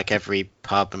 Like every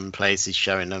pub and place is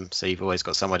showing them, so you've always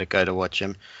got somewhere to go to watch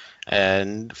them.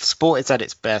 And sport is at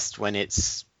its best when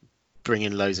it's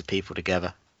bringing loads of people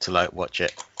together to like watch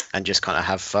it and just kind of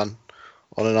have fun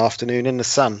on an afternoon in the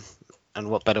sun.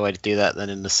 And what better way to do that than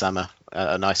in the summer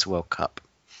at a nice World Cup?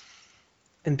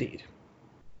 Indeed.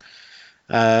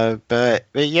 But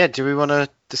yeah, do we want to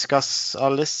discuss our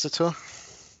lists at all?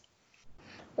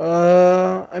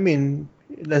 I mean,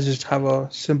 let's just have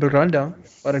a simple rundown.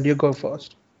 Why don't you go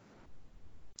first?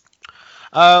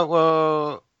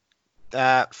 Well,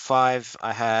 at 5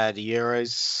 I had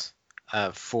Euros.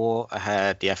 4 I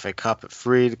had the FA Cup. At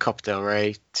 3 the Copa del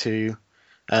Rey. 2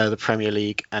 the Premier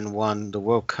League, and 1 the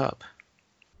World Cup.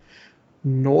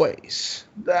 Noise.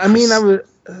 I mean, I was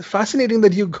fascinating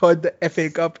that you got the FA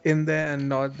Cup in there and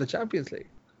not the Champions League.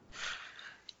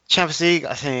 Champions League,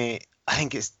 I think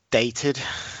it's dated,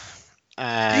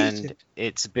 and Dated?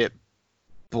 it's a bit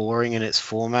boring in its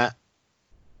format,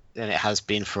 and it has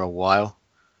been for a while.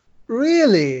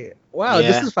 Really? Wow,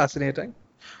 Yeah. this is fascinating.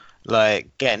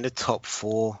 Like getting the top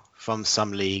 4 from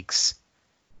some leagues,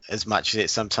 as much as it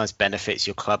sometimes benefits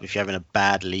your club if you're having a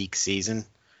bad league season,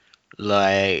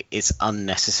 like it's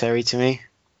unnecessary to me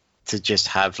to just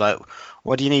have like,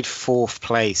 what do you need 4th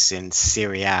place in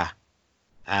Serie A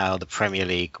out of the Premier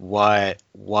League? Why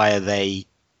are they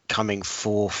coming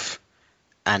 4th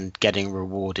and getting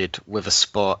rewarded with a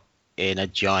spot in a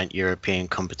giant European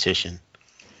competition?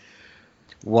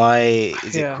 Why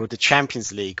is it Yeah. called the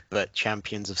Champions League, but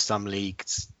champions of some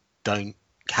leagues don't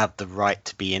have the right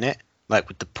to be in it, like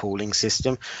with the pooling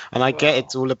system? And I get Wow.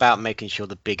 it's all about making sure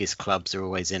the biggest clubs are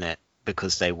always in it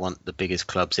because they want the biggest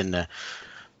clubs in there.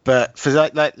 But for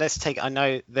like let's take, I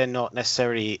know they're not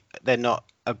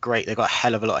a great, they've got a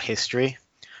hell of a lot of history,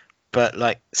 but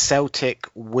like Celtic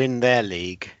win their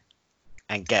league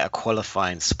and get a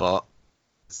qualifying spot,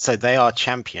 so they are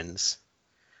champions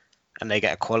and they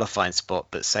get a qualifying spot.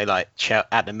 But say like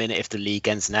at the minute, if the league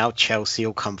ends now, Chelsea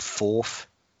will come 4th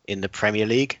in the Premier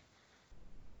League,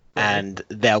 and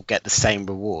they'll get the same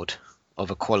reward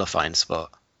of a qualifying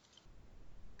spot.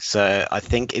 So I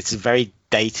think it's a very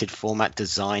dated format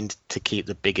designed to keep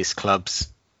the biggest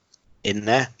clubs in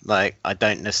there. Like I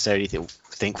don't necessarily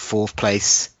think 4th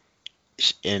place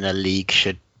in a league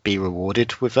should be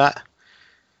rewarded with that.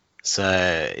 So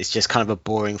it's just kind of a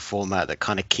boring format that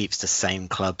kind of keeps the same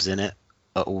clubs in it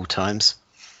at all times.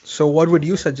 So what would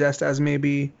you suggest as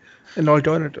maybe an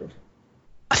alternative?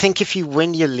 I think if you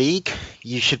win your league,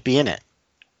 you should be in it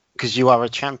because you are a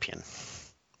champion.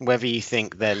 Whether you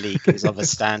think their league is of a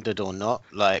standard or not,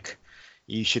 like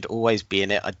you should always be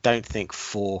in it. I don't think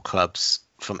 4 clubs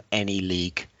from any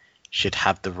league should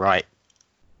have the right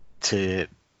to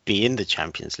be in the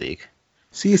Champions League.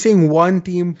 So you're saying one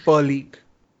team per league?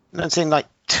 I'm saying like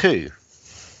 2.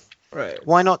 Right.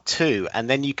 Why not 2? And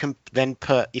then you can then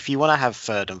put, if you want to have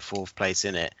 3rd and 4th place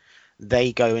in it,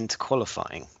 they go into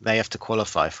qualifying. They have to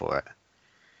qualify for it.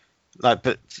 Like,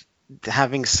 but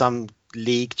having some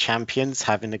league champions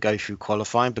having to go through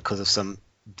qualifying because of some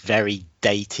very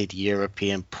dated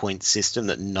European point system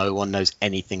that no one knows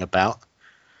anything about,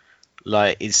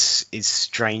 like, is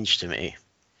strange to me.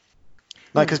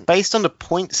 Like, because based on the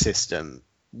point system,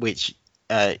 which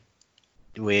UEFA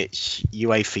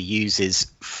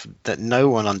uses that no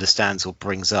one understands or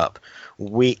brings up,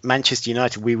 Manchester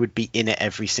United, we would be in it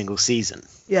every single season.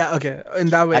 Yeah, okay. In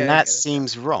that way, And that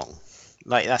seems wrong.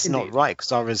 Like, that's Indeed. not right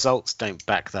because our results don't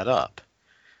back that up.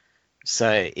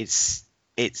 So it's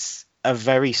a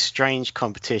very strange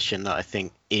competition that I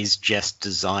think is just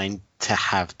designed to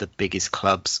have the biggest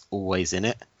clubs always in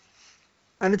it.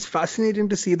 And it's fascinating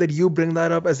to see that you bring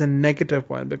that up as a negative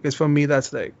point, because for me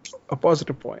that's like a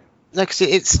positive point. No, because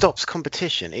it stops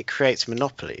competition. It creates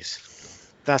monopolies.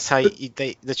 That's how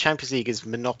the Champions League is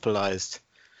monopolized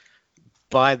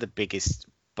by the biggest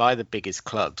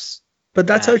clubs. But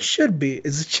that's how it should be.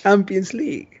 It's a Champions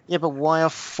League. Yeah, but why are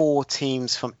 4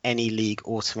 teams from any league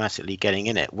automatically getting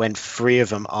in it when 3 of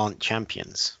them aren't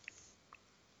champions?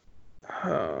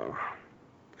 Oh.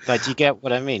 Like, do you get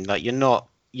what I mean? Like, you're not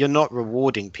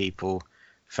rewarding people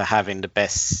for having the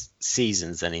best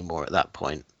seasons anymore at that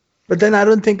point. But then I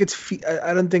don't think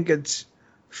it's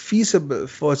feasible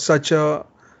for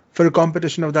a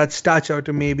competition of that stature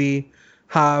to maybe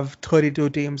have 32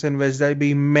 teams in which there'll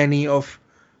be many of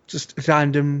just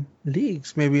random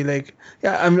leagues. Maybe like,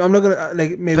 yeah, I'm not gonna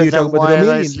like maybe But you talk about the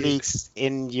Romanian leagues.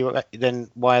 Then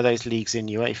why are those leagues in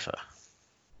UEFA?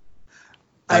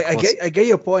 I get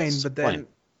your point, but then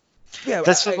yeah,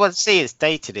 that's it's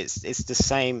dated. It's the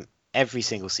same every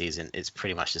single season. It's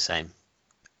pretty much the same,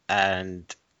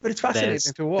 but it's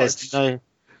fascinating to watch.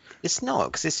 It's not,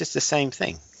 because it's just the same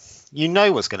thing. You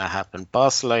know what's going to happen.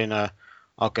 Barcelona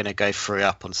are going to go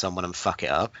 3-up on someone and fuck it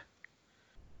up.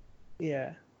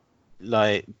 Yeah.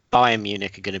 Like, Bayern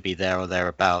Munich are going to be there or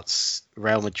thereabouts.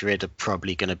 Real Madrid are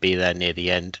probably going to be there near the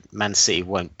end. Man City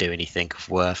won't do anything of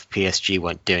worth. PSG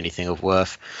won't do anything of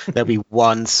worth. There'll be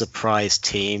one surprise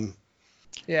team,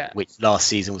 which last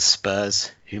season was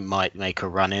Spurs, who might make a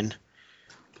run in.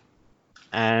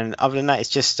 And other than that, it's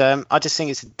just I just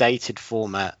think it's a dated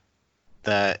format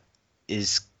that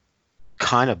is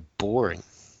kind of boring,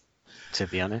 to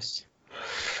be honest.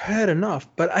 Fair enough,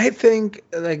 but I think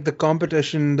like the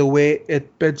competition, the way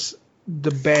it pits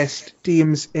the best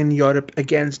teams in Europe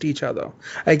against each other.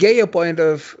 I get your point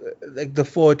of like the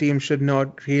 4 teams should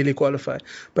not really qualify,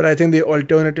 but I think the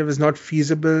alternative is not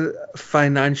feasible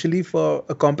financially for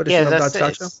a competition of that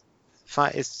stature.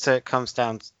 It comes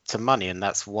down to money, and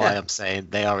that's why I'm saying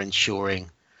they are ensuring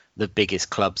the biggest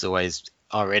clubs always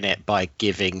are in it by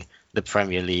giving the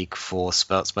Premier League 4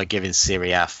 spots, by giving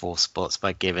Serie A 4 spots,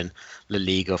 by giving La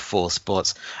Liga 4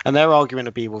 spots. And their argument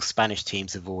will be, well, Spanish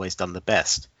teams have always done the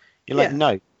best. You're like,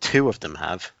 no, 2 of them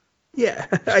have. Yeah,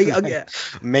 I get.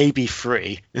 Maybe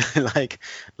 3. like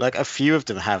a few of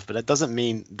them have, but that doesn't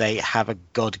mean they have a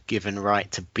God-given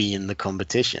right to be in the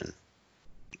competition,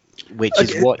 which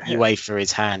is what UEFA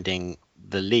is handing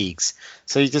the leagues.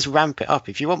 So you just ramp it up.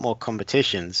 If you want more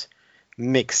competitions,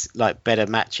 mix like better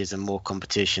matches and more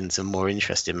competitions and more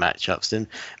interesting matchups, then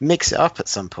mix it up at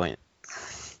some point.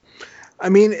 I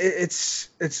mean, it's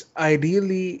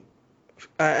ideally,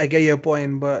 I get your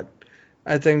point, but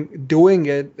I think doing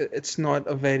it's not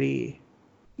a very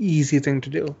easy thing to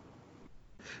do.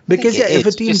 Because if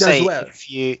a team does well,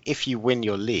 if you win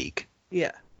your league,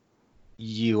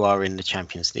 you are in the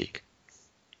Champions League.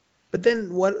 But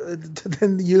then what?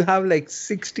 Then you'll have like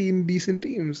 16 decent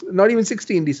teams. Not even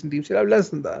 16 decent teams. You'll have less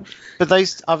than that. But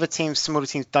those other teams, smaller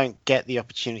teams, don't get the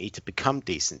opportunity to become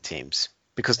decent teams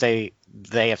because they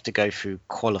have to go through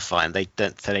qualifying. They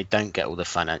don't get all the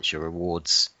financial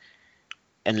rewards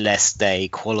unless they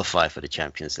qualify for the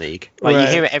Champions League. Like you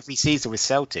hear it every season with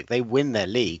Celtic. They win their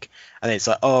league, and it's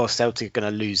like, oh, Celtic are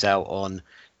going to lose out on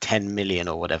 10 million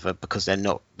or whatever because they're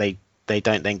not. They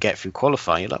don't then get through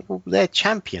qualifying. You're like, well, they're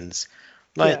champions.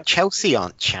 Like Chelsea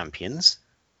aren't champions.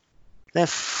 They're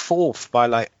 4th by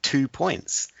like 2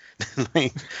 points.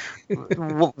 Like,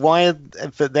 why?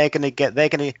 But they're going to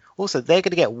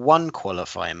get 1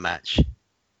 qualifying match.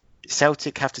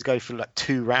 Celtic have to go through like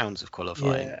 2 rounds of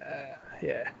qualifying.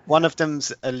 Yeah. One of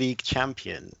them's a league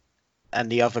champion, and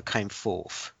the other came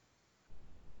 4th.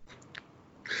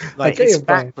 Like it's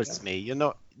backwards to me. You're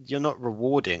not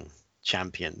rewarding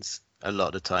champions a lot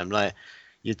of the time. Like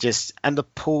you're just, and the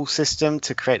pool system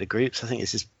to create the groups, I think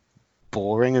it's just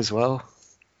boring as well.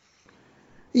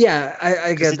 Yeah,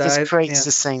 I get that. It just creates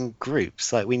the same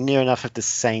groups. Like we near enough have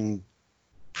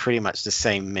pretty much the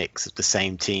same mix of the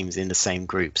same teams in the same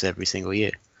groups every single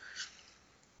year.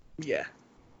 Yeah.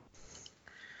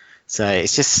 So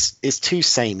it's too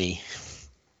samey.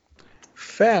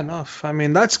 Fair enough. I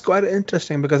mean, that's quite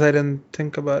interesting because I didn't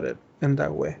think about it in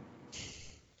that way.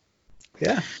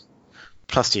 Yeah.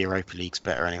 Plus the Europa League's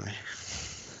better anyway.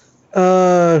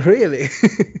 Really?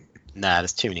 Nah,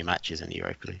 there's too many matches in the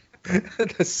Europa League.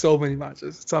 There's so many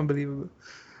matches. It's unbelievable.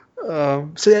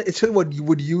 So what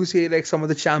would you say? Like some of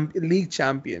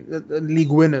the league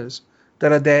winners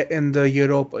that are there in the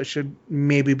Europa should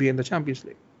maybe be in the Champions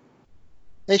League.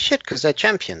 They should, because they're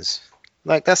champions.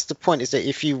 Like, that's the point. Is that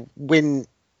if you win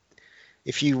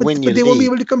your But they league, won't be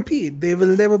able to compete. They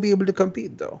will never be able to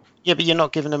compete, though. yeah, but you're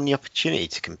not giving them the opportunity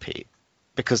to compete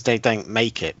because they don't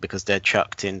make it, because they're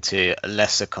chucked into a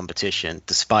lesser competition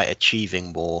despite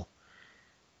achieving more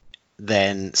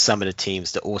than some of the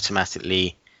teams that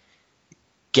automatically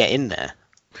get in there.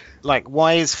 Like,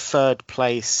 why is third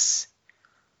place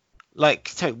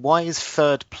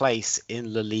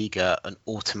in La Liga an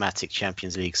automatic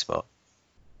Champions League spot?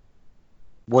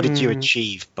 What did you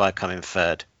achieve by coming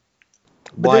third?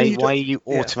 Why are you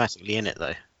automatically in it,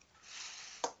 though?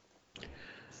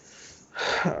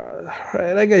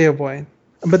 Right, I get your point.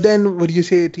 But then would you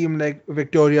say a team like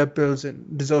Victoria Pilsen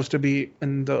deserves to be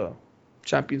in the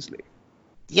Champions League?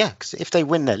 Yeah, because if they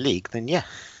win their league, then yeah.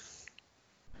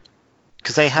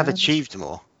 Because they have achieved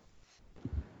more.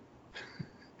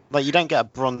 Like, you don't get a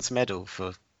bronze medal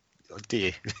for, do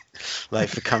you? Like,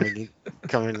 for coming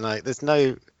like, there's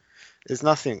nothing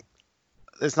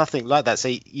like that. So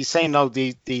you say, no,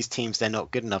 these teams, they're not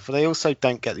good enough. Well, they also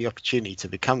don't get the opportunity to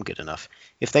become good enough.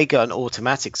 If they get an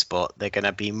automatic spot, they're going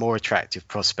to be more attractive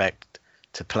prospect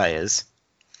to players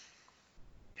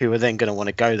who are then going to want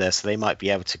to go there. So they might be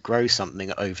able to grow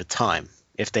something over time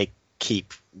if they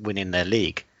keep winning their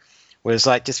league. Whereas,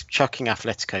 like, just chucking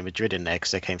Atletico Madrid in there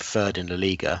because they came third in La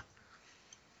Liga,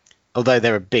 although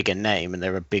they're a bigger name and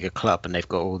they're a bigger club and they've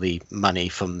got all the money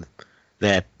from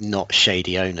their not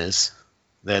shady owners,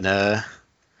 then,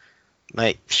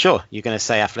 like, sure, you're going to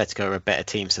say Atletico are a better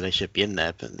team, so they should be in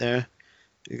there, but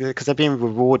because they're being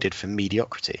rewarded for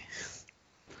mediocrity.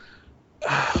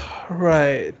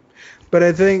 Right. But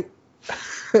I think,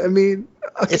 I mean...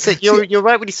 Okay. You're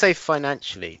right when you say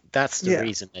financially. That's the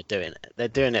reason they're doing it. They're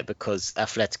doing it because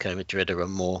Atletico Madrid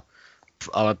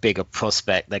are a bigger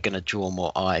prospect. They're going to draw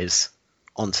more eyes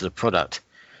onto the product.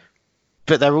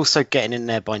 But they're also getting in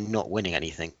there by not winning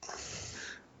anything.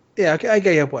 Yeah, okay, I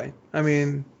get your point. I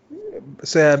mean,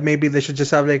 so maybe they should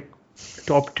just have like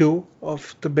top two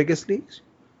of the biggest leagues.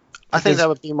 I think that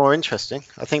would be more interesting.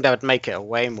 I think that would make it a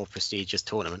way more prestigious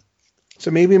tournament. So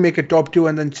maybe make a top two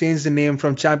and then change the name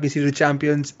from Champions League to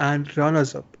Champions and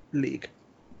Runners-Up League.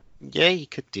 Yeah, you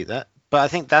could do that. But I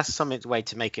think that's some way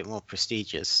to make it more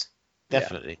prestigious.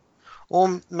 Definitely. Yeah.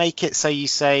 Or make it so you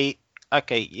say,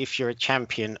 okay, if you're a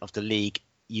champion of the league,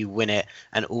 you win it.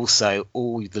 And also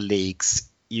all the leagues,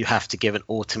 you have to give an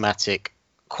automatic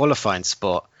qualifying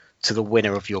spot to the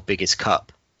winner of your biggest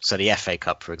cup. So the FA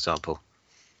Cup, for example.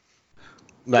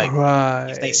 Like,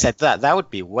 if they said that would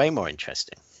be way more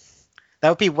interesting. That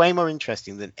would be way more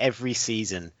interesting than every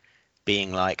season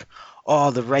being like, oh,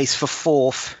 the race for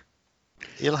fourth.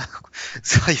 You're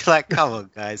like, come on,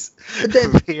 guys. But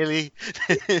then, really?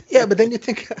 Yeah, but then you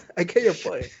think, I get your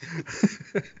point.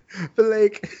 But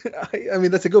like, I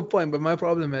mean, that's a good point. But my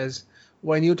problem is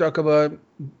when you talk about,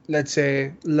 let's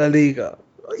say, La Liga,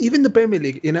 even the Premier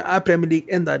League, our Premier League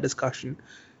in that discussion,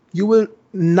 you will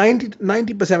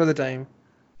 90% of the time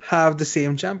have the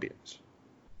same champions.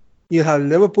 You'll have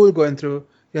Liverpool going through.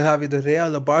 You'll have either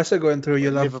Real or Barca going through.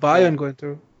 You'll have Bayern going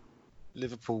through.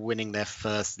 Liverpool winning their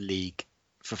first league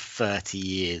for 30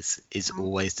 years is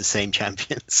always the same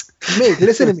champions. Mate,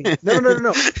 listen to me. No.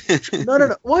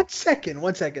 One second.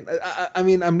 I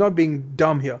mean, I'm not being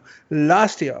dumb here.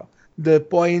 Last year, the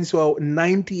points were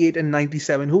 98 and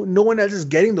 97. No one else is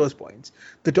getting those points.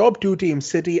 The top two teams,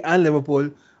 City and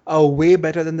Liverpool, are way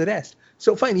better than the rest.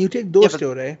 So fine, you take those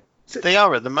two, right? So, they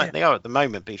are at the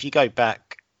moment, but if you go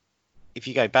back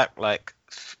like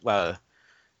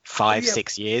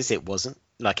 5-6 years, it wasn't.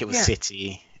 Like, it was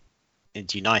City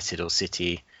and United, or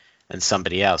City and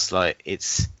somebody else. Like,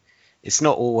 it's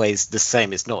not always the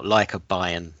same. It's not like a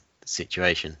Bayern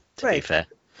situation, to be fair.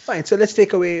 Fine. So let's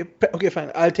take away. Okay,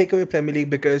 fine. I'll take away Premier League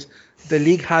because the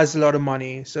league has a lot of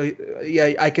money. So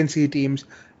yeah, I can see teams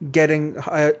getting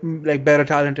like better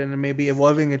talent and maybe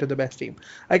evolving into the best team.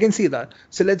 I can see that.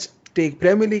 So let's take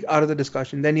Premier League out of the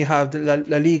discussion. Then you have the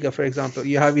La Liga, for example.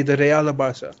 You have either Real or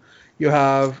Barca. You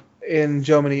have in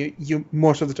Germany, you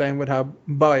most of the time would have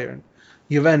Bayern,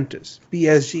 Juventus,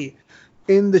 PSG.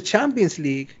 In the Champions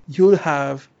League, you'll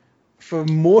have, for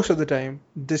most of the time,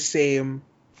 the same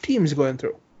teams going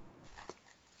through.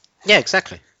 Yeah,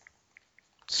 exactly.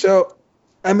 So,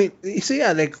 I mean, so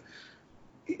yeah, like,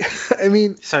 I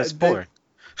mean... So it's boring.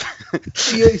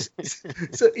 Yes.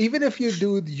 So even if you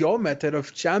do your method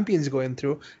of champions going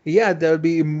through, yeah, there'll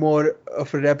be more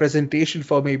of a representation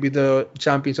for maybe the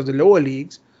champions of the lower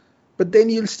leagues, but then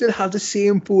you'll still have the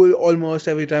same pool almost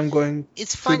every time going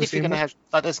It's through fine the if you're same going to one. have,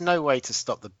 like, there's no way to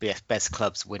stop the best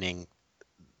clubs winning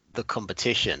the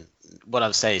competition. What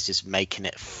I'm saying is just making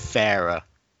it fairer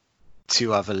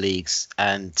to other leagues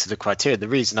and to the criteria. The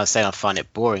reason I say I find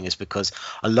it boring is because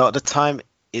a lot of the time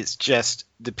it's just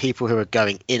the people who are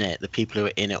going in it, the people who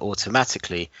are in it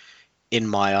automatically, in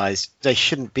my eyes, they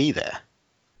shouldn't be there.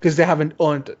 Because they haven't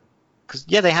earned it. Because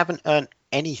yeah, they haven't earned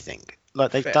anything.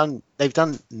 Like Fair. they've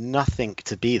done nothing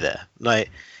to be there. Like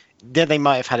yeah, they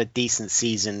might have had a decent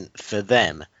season for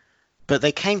them, but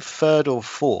they came third or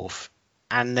fourth,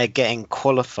 and they're getting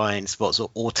qualifying spots or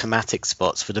automatic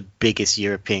spots for the biggest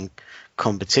European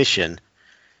competition.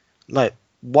 Like,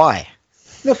 why?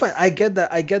 No, fine. I get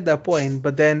that point,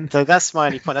 but then So that's my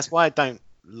only point. That's why I don't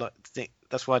like think.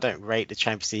 That's why I don't rate the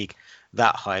Champions League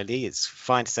that highly. It's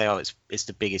fine to say, oh, it's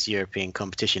the biggest European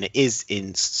competition. It is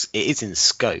in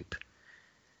scope,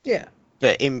 yeah.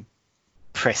 but in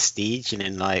prestige and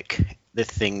in like the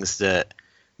things that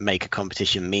make a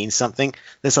competition mean something,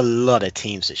 there's a lot of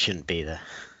teams that shouldn't be there.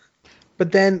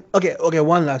 But then, okay,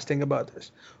 one last thing about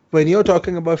this. When you're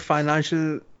talking about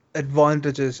financial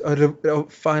advantages or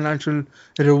financial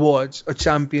rewards a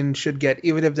champion should get,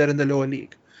 even if they're in the lower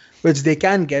league, which they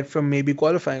can get from maybe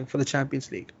qualifying for the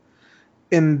Champions League.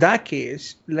 In that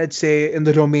case, let's say in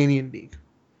the Romanian league,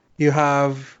 you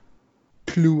have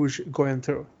Cluj going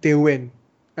through. They win,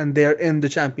 and they're in the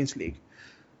Champions League.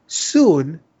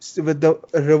 Soon, with the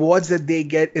rewards that they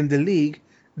get in the league,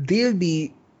 they'll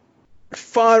be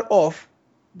far off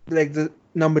like the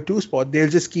number 2 spot. They'll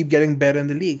just keep getting better in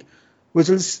the league, which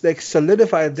will like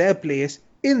solidify their place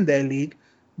in their league,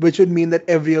 which would mean that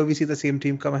every year we see the same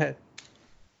team come ahead.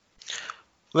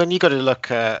 Well, then you got to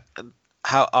look at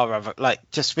how our other,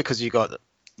 like, just because you got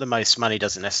the most money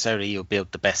doesn't necessarily you'll build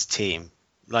the best team.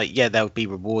 Like, yeah, they'll be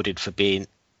rewarded for being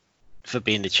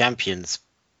the champions,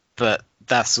 but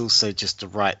that's also just the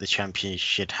right the champions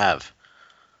should have.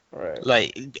 Right.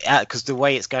 Like, because the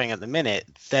way it's going at the minute,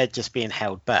 they're just being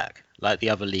held back. Like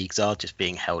the other leagues are just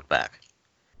being held back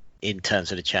in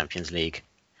terms of the Champions League.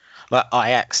 Like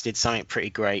Ajax did something pretty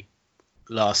great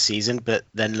last season, but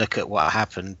then look at what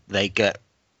happened. They get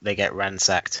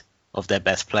ransacked of their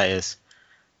best players,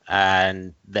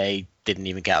 and they didn't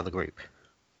even get out of the group.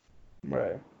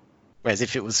 Right. Whereas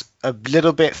if it was a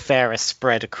little bit fairer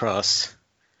spread across,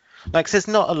 like, 'cause there's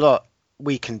not a lot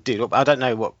we can do. I don't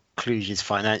know what Cluj's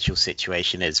financial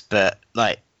situation is, but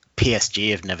like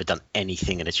PSG have never done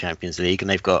anything in the Champions League, and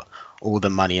they've got all the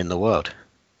money in the world,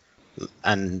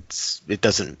 and it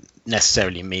doesn't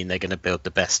necessarily mean they're going to build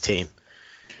the best team.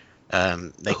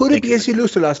 Who did PSG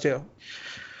lose to last year?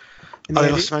 They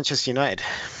lost to Manchester United.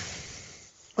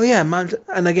 Oh yeah, man.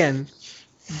 And again,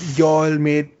 y'all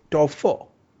made top 4,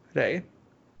 right?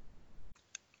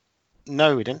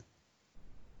 No, we didn't.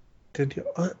 Didn't you?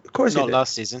 Of course you Not did.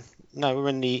 last season. No, we were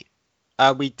in the.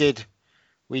 We did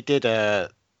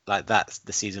like that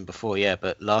the season before, yeah.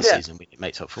 But last season we didn't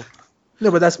make top 4.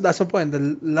 No, but that's my point.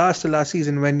 The last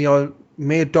season when y'all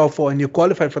made top 4 and you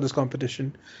qualified for this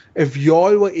competition, if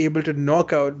y'all were able to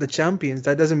knock out the champions,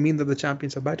 that doesn't mean that the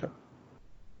champions are better.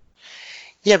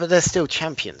 Yeah, but they're still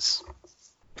champions.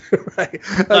 Right.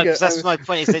 No, Okay. 'cause that's my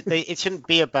point. Is that it shouldn't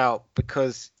be about,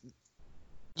 because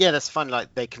yeah, that's fun.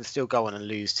 Like they can still go on and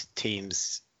lose to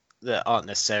teams that aren't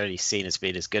necessarily seen as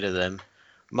being as good as them.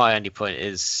 My point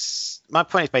is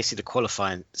basically the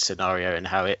qualifying scenario and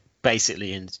how it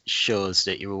basically ensures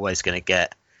that you're always going to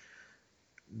get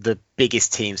the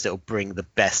biggest teams that will bring the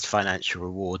best financial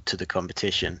reward to the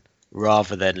competition,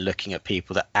 rather than looking at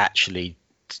people that actually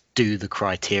do the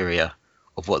criteria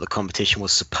of what the competition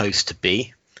was supposed to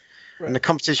be. Right. And the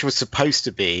competition was supposed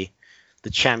to be the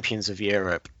champions of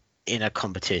Europe in a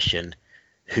competition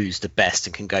who's the best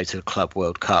and can go to a Club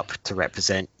World Cup to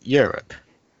represent Europe.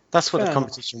 That's what Fair the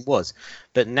competition was.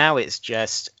 But now it's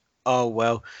just, oh,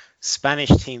 well, Spanish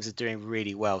teams are doing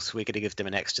really well, so we're going to give them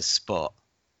an extra spot.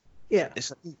 Yeah.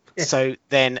 So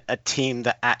then a team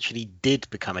that actually did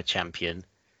become a champion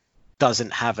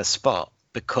doesn't have a spot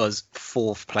because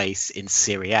 4th place in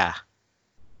Serie A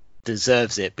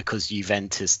deserves it because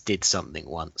Juventus did something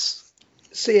once.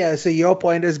 So yeah, so your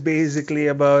point is basically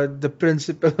about the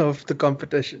principle of the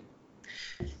competition.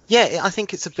 Yeah, I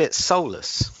think it's a bit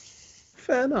soulless.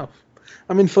 Fair enough.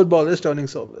 I mean, football is turning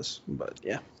soulless, but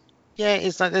yeah. Yeah,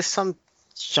 it's like there's some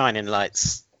shining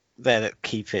lights there that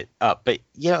keep it up. But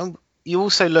yeah, you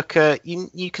also look at,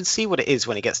 you can see what it is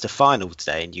when it gets to finals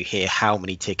day and you hear how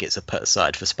many tickets are put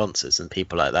aside for sponsors and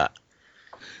people like that.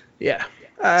 Yeah,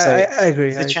 So I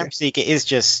agree. the Champions League, it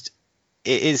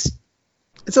is.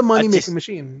 It's a money I just- making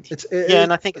machine.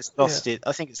 And I think it's lost it.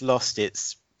 I think it's lost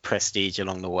its prestige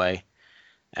along the way,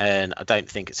 and I don't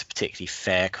think it's a particularly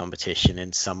fair competition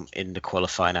in the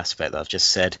qualifying aspect that I've just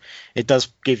said. It does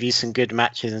give you some good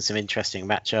matches and some interesting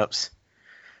matchups,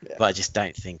 but I just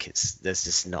don't think there's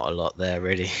just not a lot there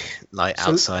really. Like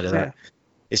outside of that,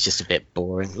 it's just a bit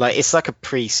boring. Like it's like a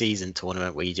pre-season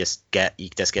tournament where you just get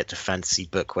to fantasy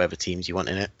book whatever teams you want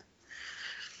in it.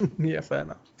 Yeah, fair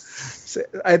enough. So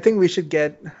I think we should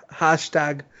get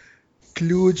hashtag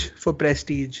Cluj for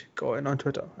prestige going on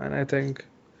Twitter, and I think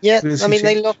I mean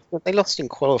they lost in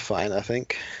qualifying, I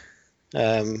think,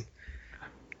 at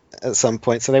some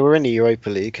point. So they were in the Europa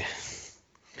League.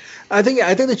 I think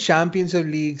the champions of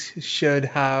leagues should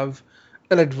have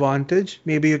an advantage.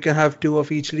 Maybe you can have two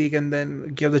of each league and then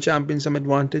give the champions some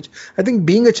advantage. I think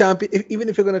being a champion, even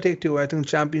if you're going to take two, I think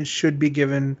champions should be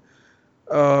given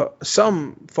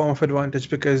some form of advantage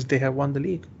because they have won the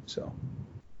league. So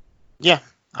yeah,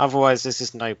 otherwise there's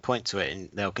just no point to it, and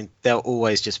they'll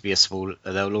always just be a small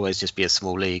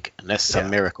league unless some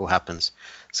miracle happens.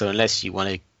 So unless you want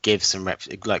to give some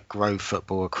grow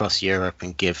football across Europe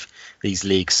and give these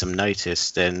leagues some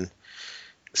notice, then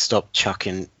stop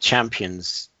chucking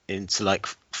champions into like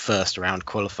first round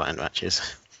qualifying matches.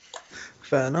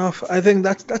 Fair enough. I think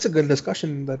that's a good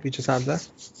discussion that we just had there.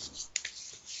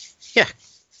 Yeah,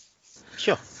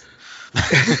 sure.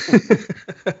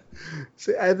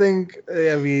 So I think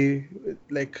we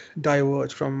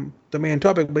diverged from the main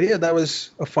topic, but that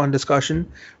was a fun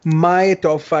discussion. My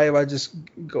top 5, I'll just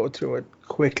go through it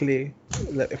quickly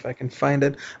if I can find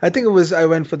it. I think I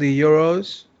went for the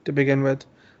Euros to begin with,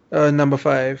 number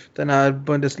 5. Then I had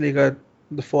Bundesliga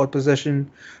the 4th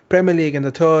position, Premier League in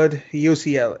the 3rd,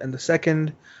 UCL in the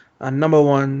 2nd, and number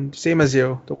 1, same as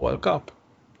you, the World Cup.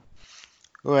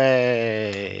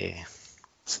 Way.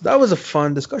 So that was a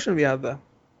fun discussion we had there.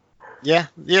 Yeah,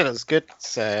 that was good.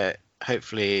 So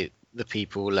hopefully the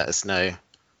people will let us know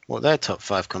what their top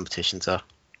 5 competitions are.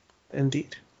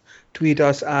 Indeed. Tweet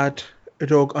us at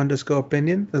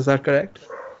rogue_opinion. Is that correct?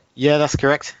 Yeah, that's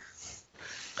correct.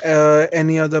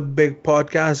 Any other big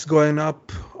podcasts going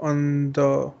up on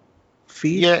the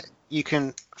feed? Yeah, you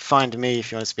can find me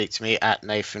if you want to speak to me at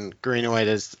Nathan Greenaway.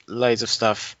 There's loads of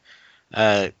stuff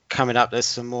coming up. There's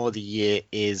some more. The year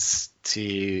is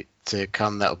to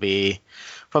come. That'll be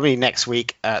probably next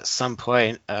week at some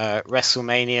point.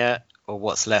 WrestleMania, or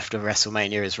what's left of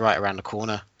WrestleMania, is right around the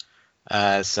corner.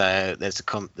 So there's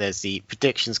the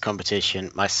predictions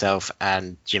competition. Myself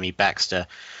and Jimmy Baxter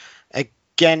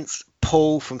against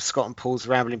Paul from Scott and Paul's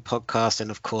Rambling Podcast,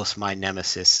 and of course my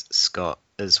nemesis Scott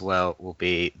as well will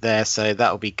be there. So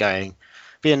that'll be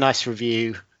a nice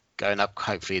review going up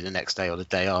hopefully the next day or the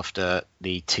day after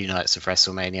the 2 nights of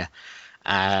WrestleMania.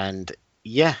 And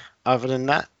yeah, other than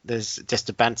that, there's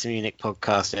just a Banter Munich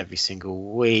podcast every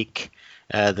single week.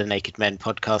 The Naked Men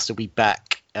podcast will be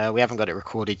back. We haven't got it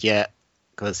recorded yet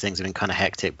because things have been kind of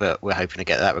hectic, but we're hoping to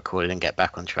get that recorded and get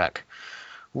back on track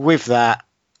with that.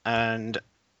 And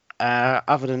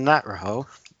other than that, Rahul,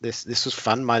 this was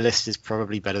fun. My list is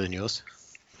probably better than yours.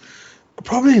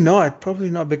 Probably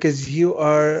not because you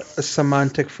are a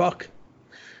semantic fuck.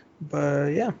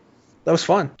 But yeah, that was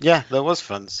fun. Yeah, that was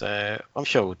fun. So I'm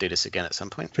sure we'll do this again at some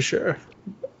point. For sure.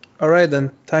 All right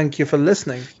then. Thank you for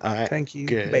listening. All right. Thank you.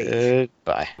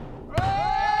 Goodbye.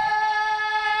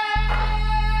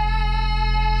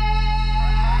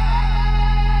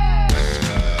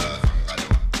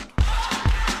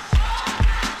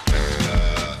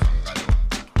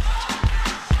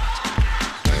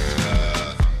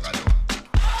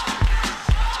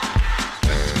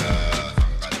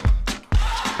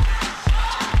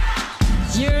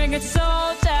 You're a good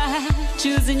soldier,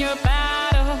 choosing your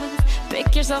battle.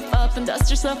 Pick yourself up and dust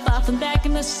yourself off and back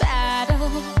in the saddle.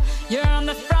 You're on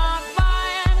the front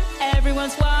line,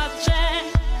 everyone's watching.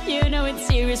 You know it's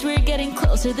serious, we're getting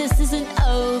closer, this isn't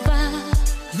over.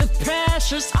 The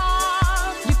pressure's on.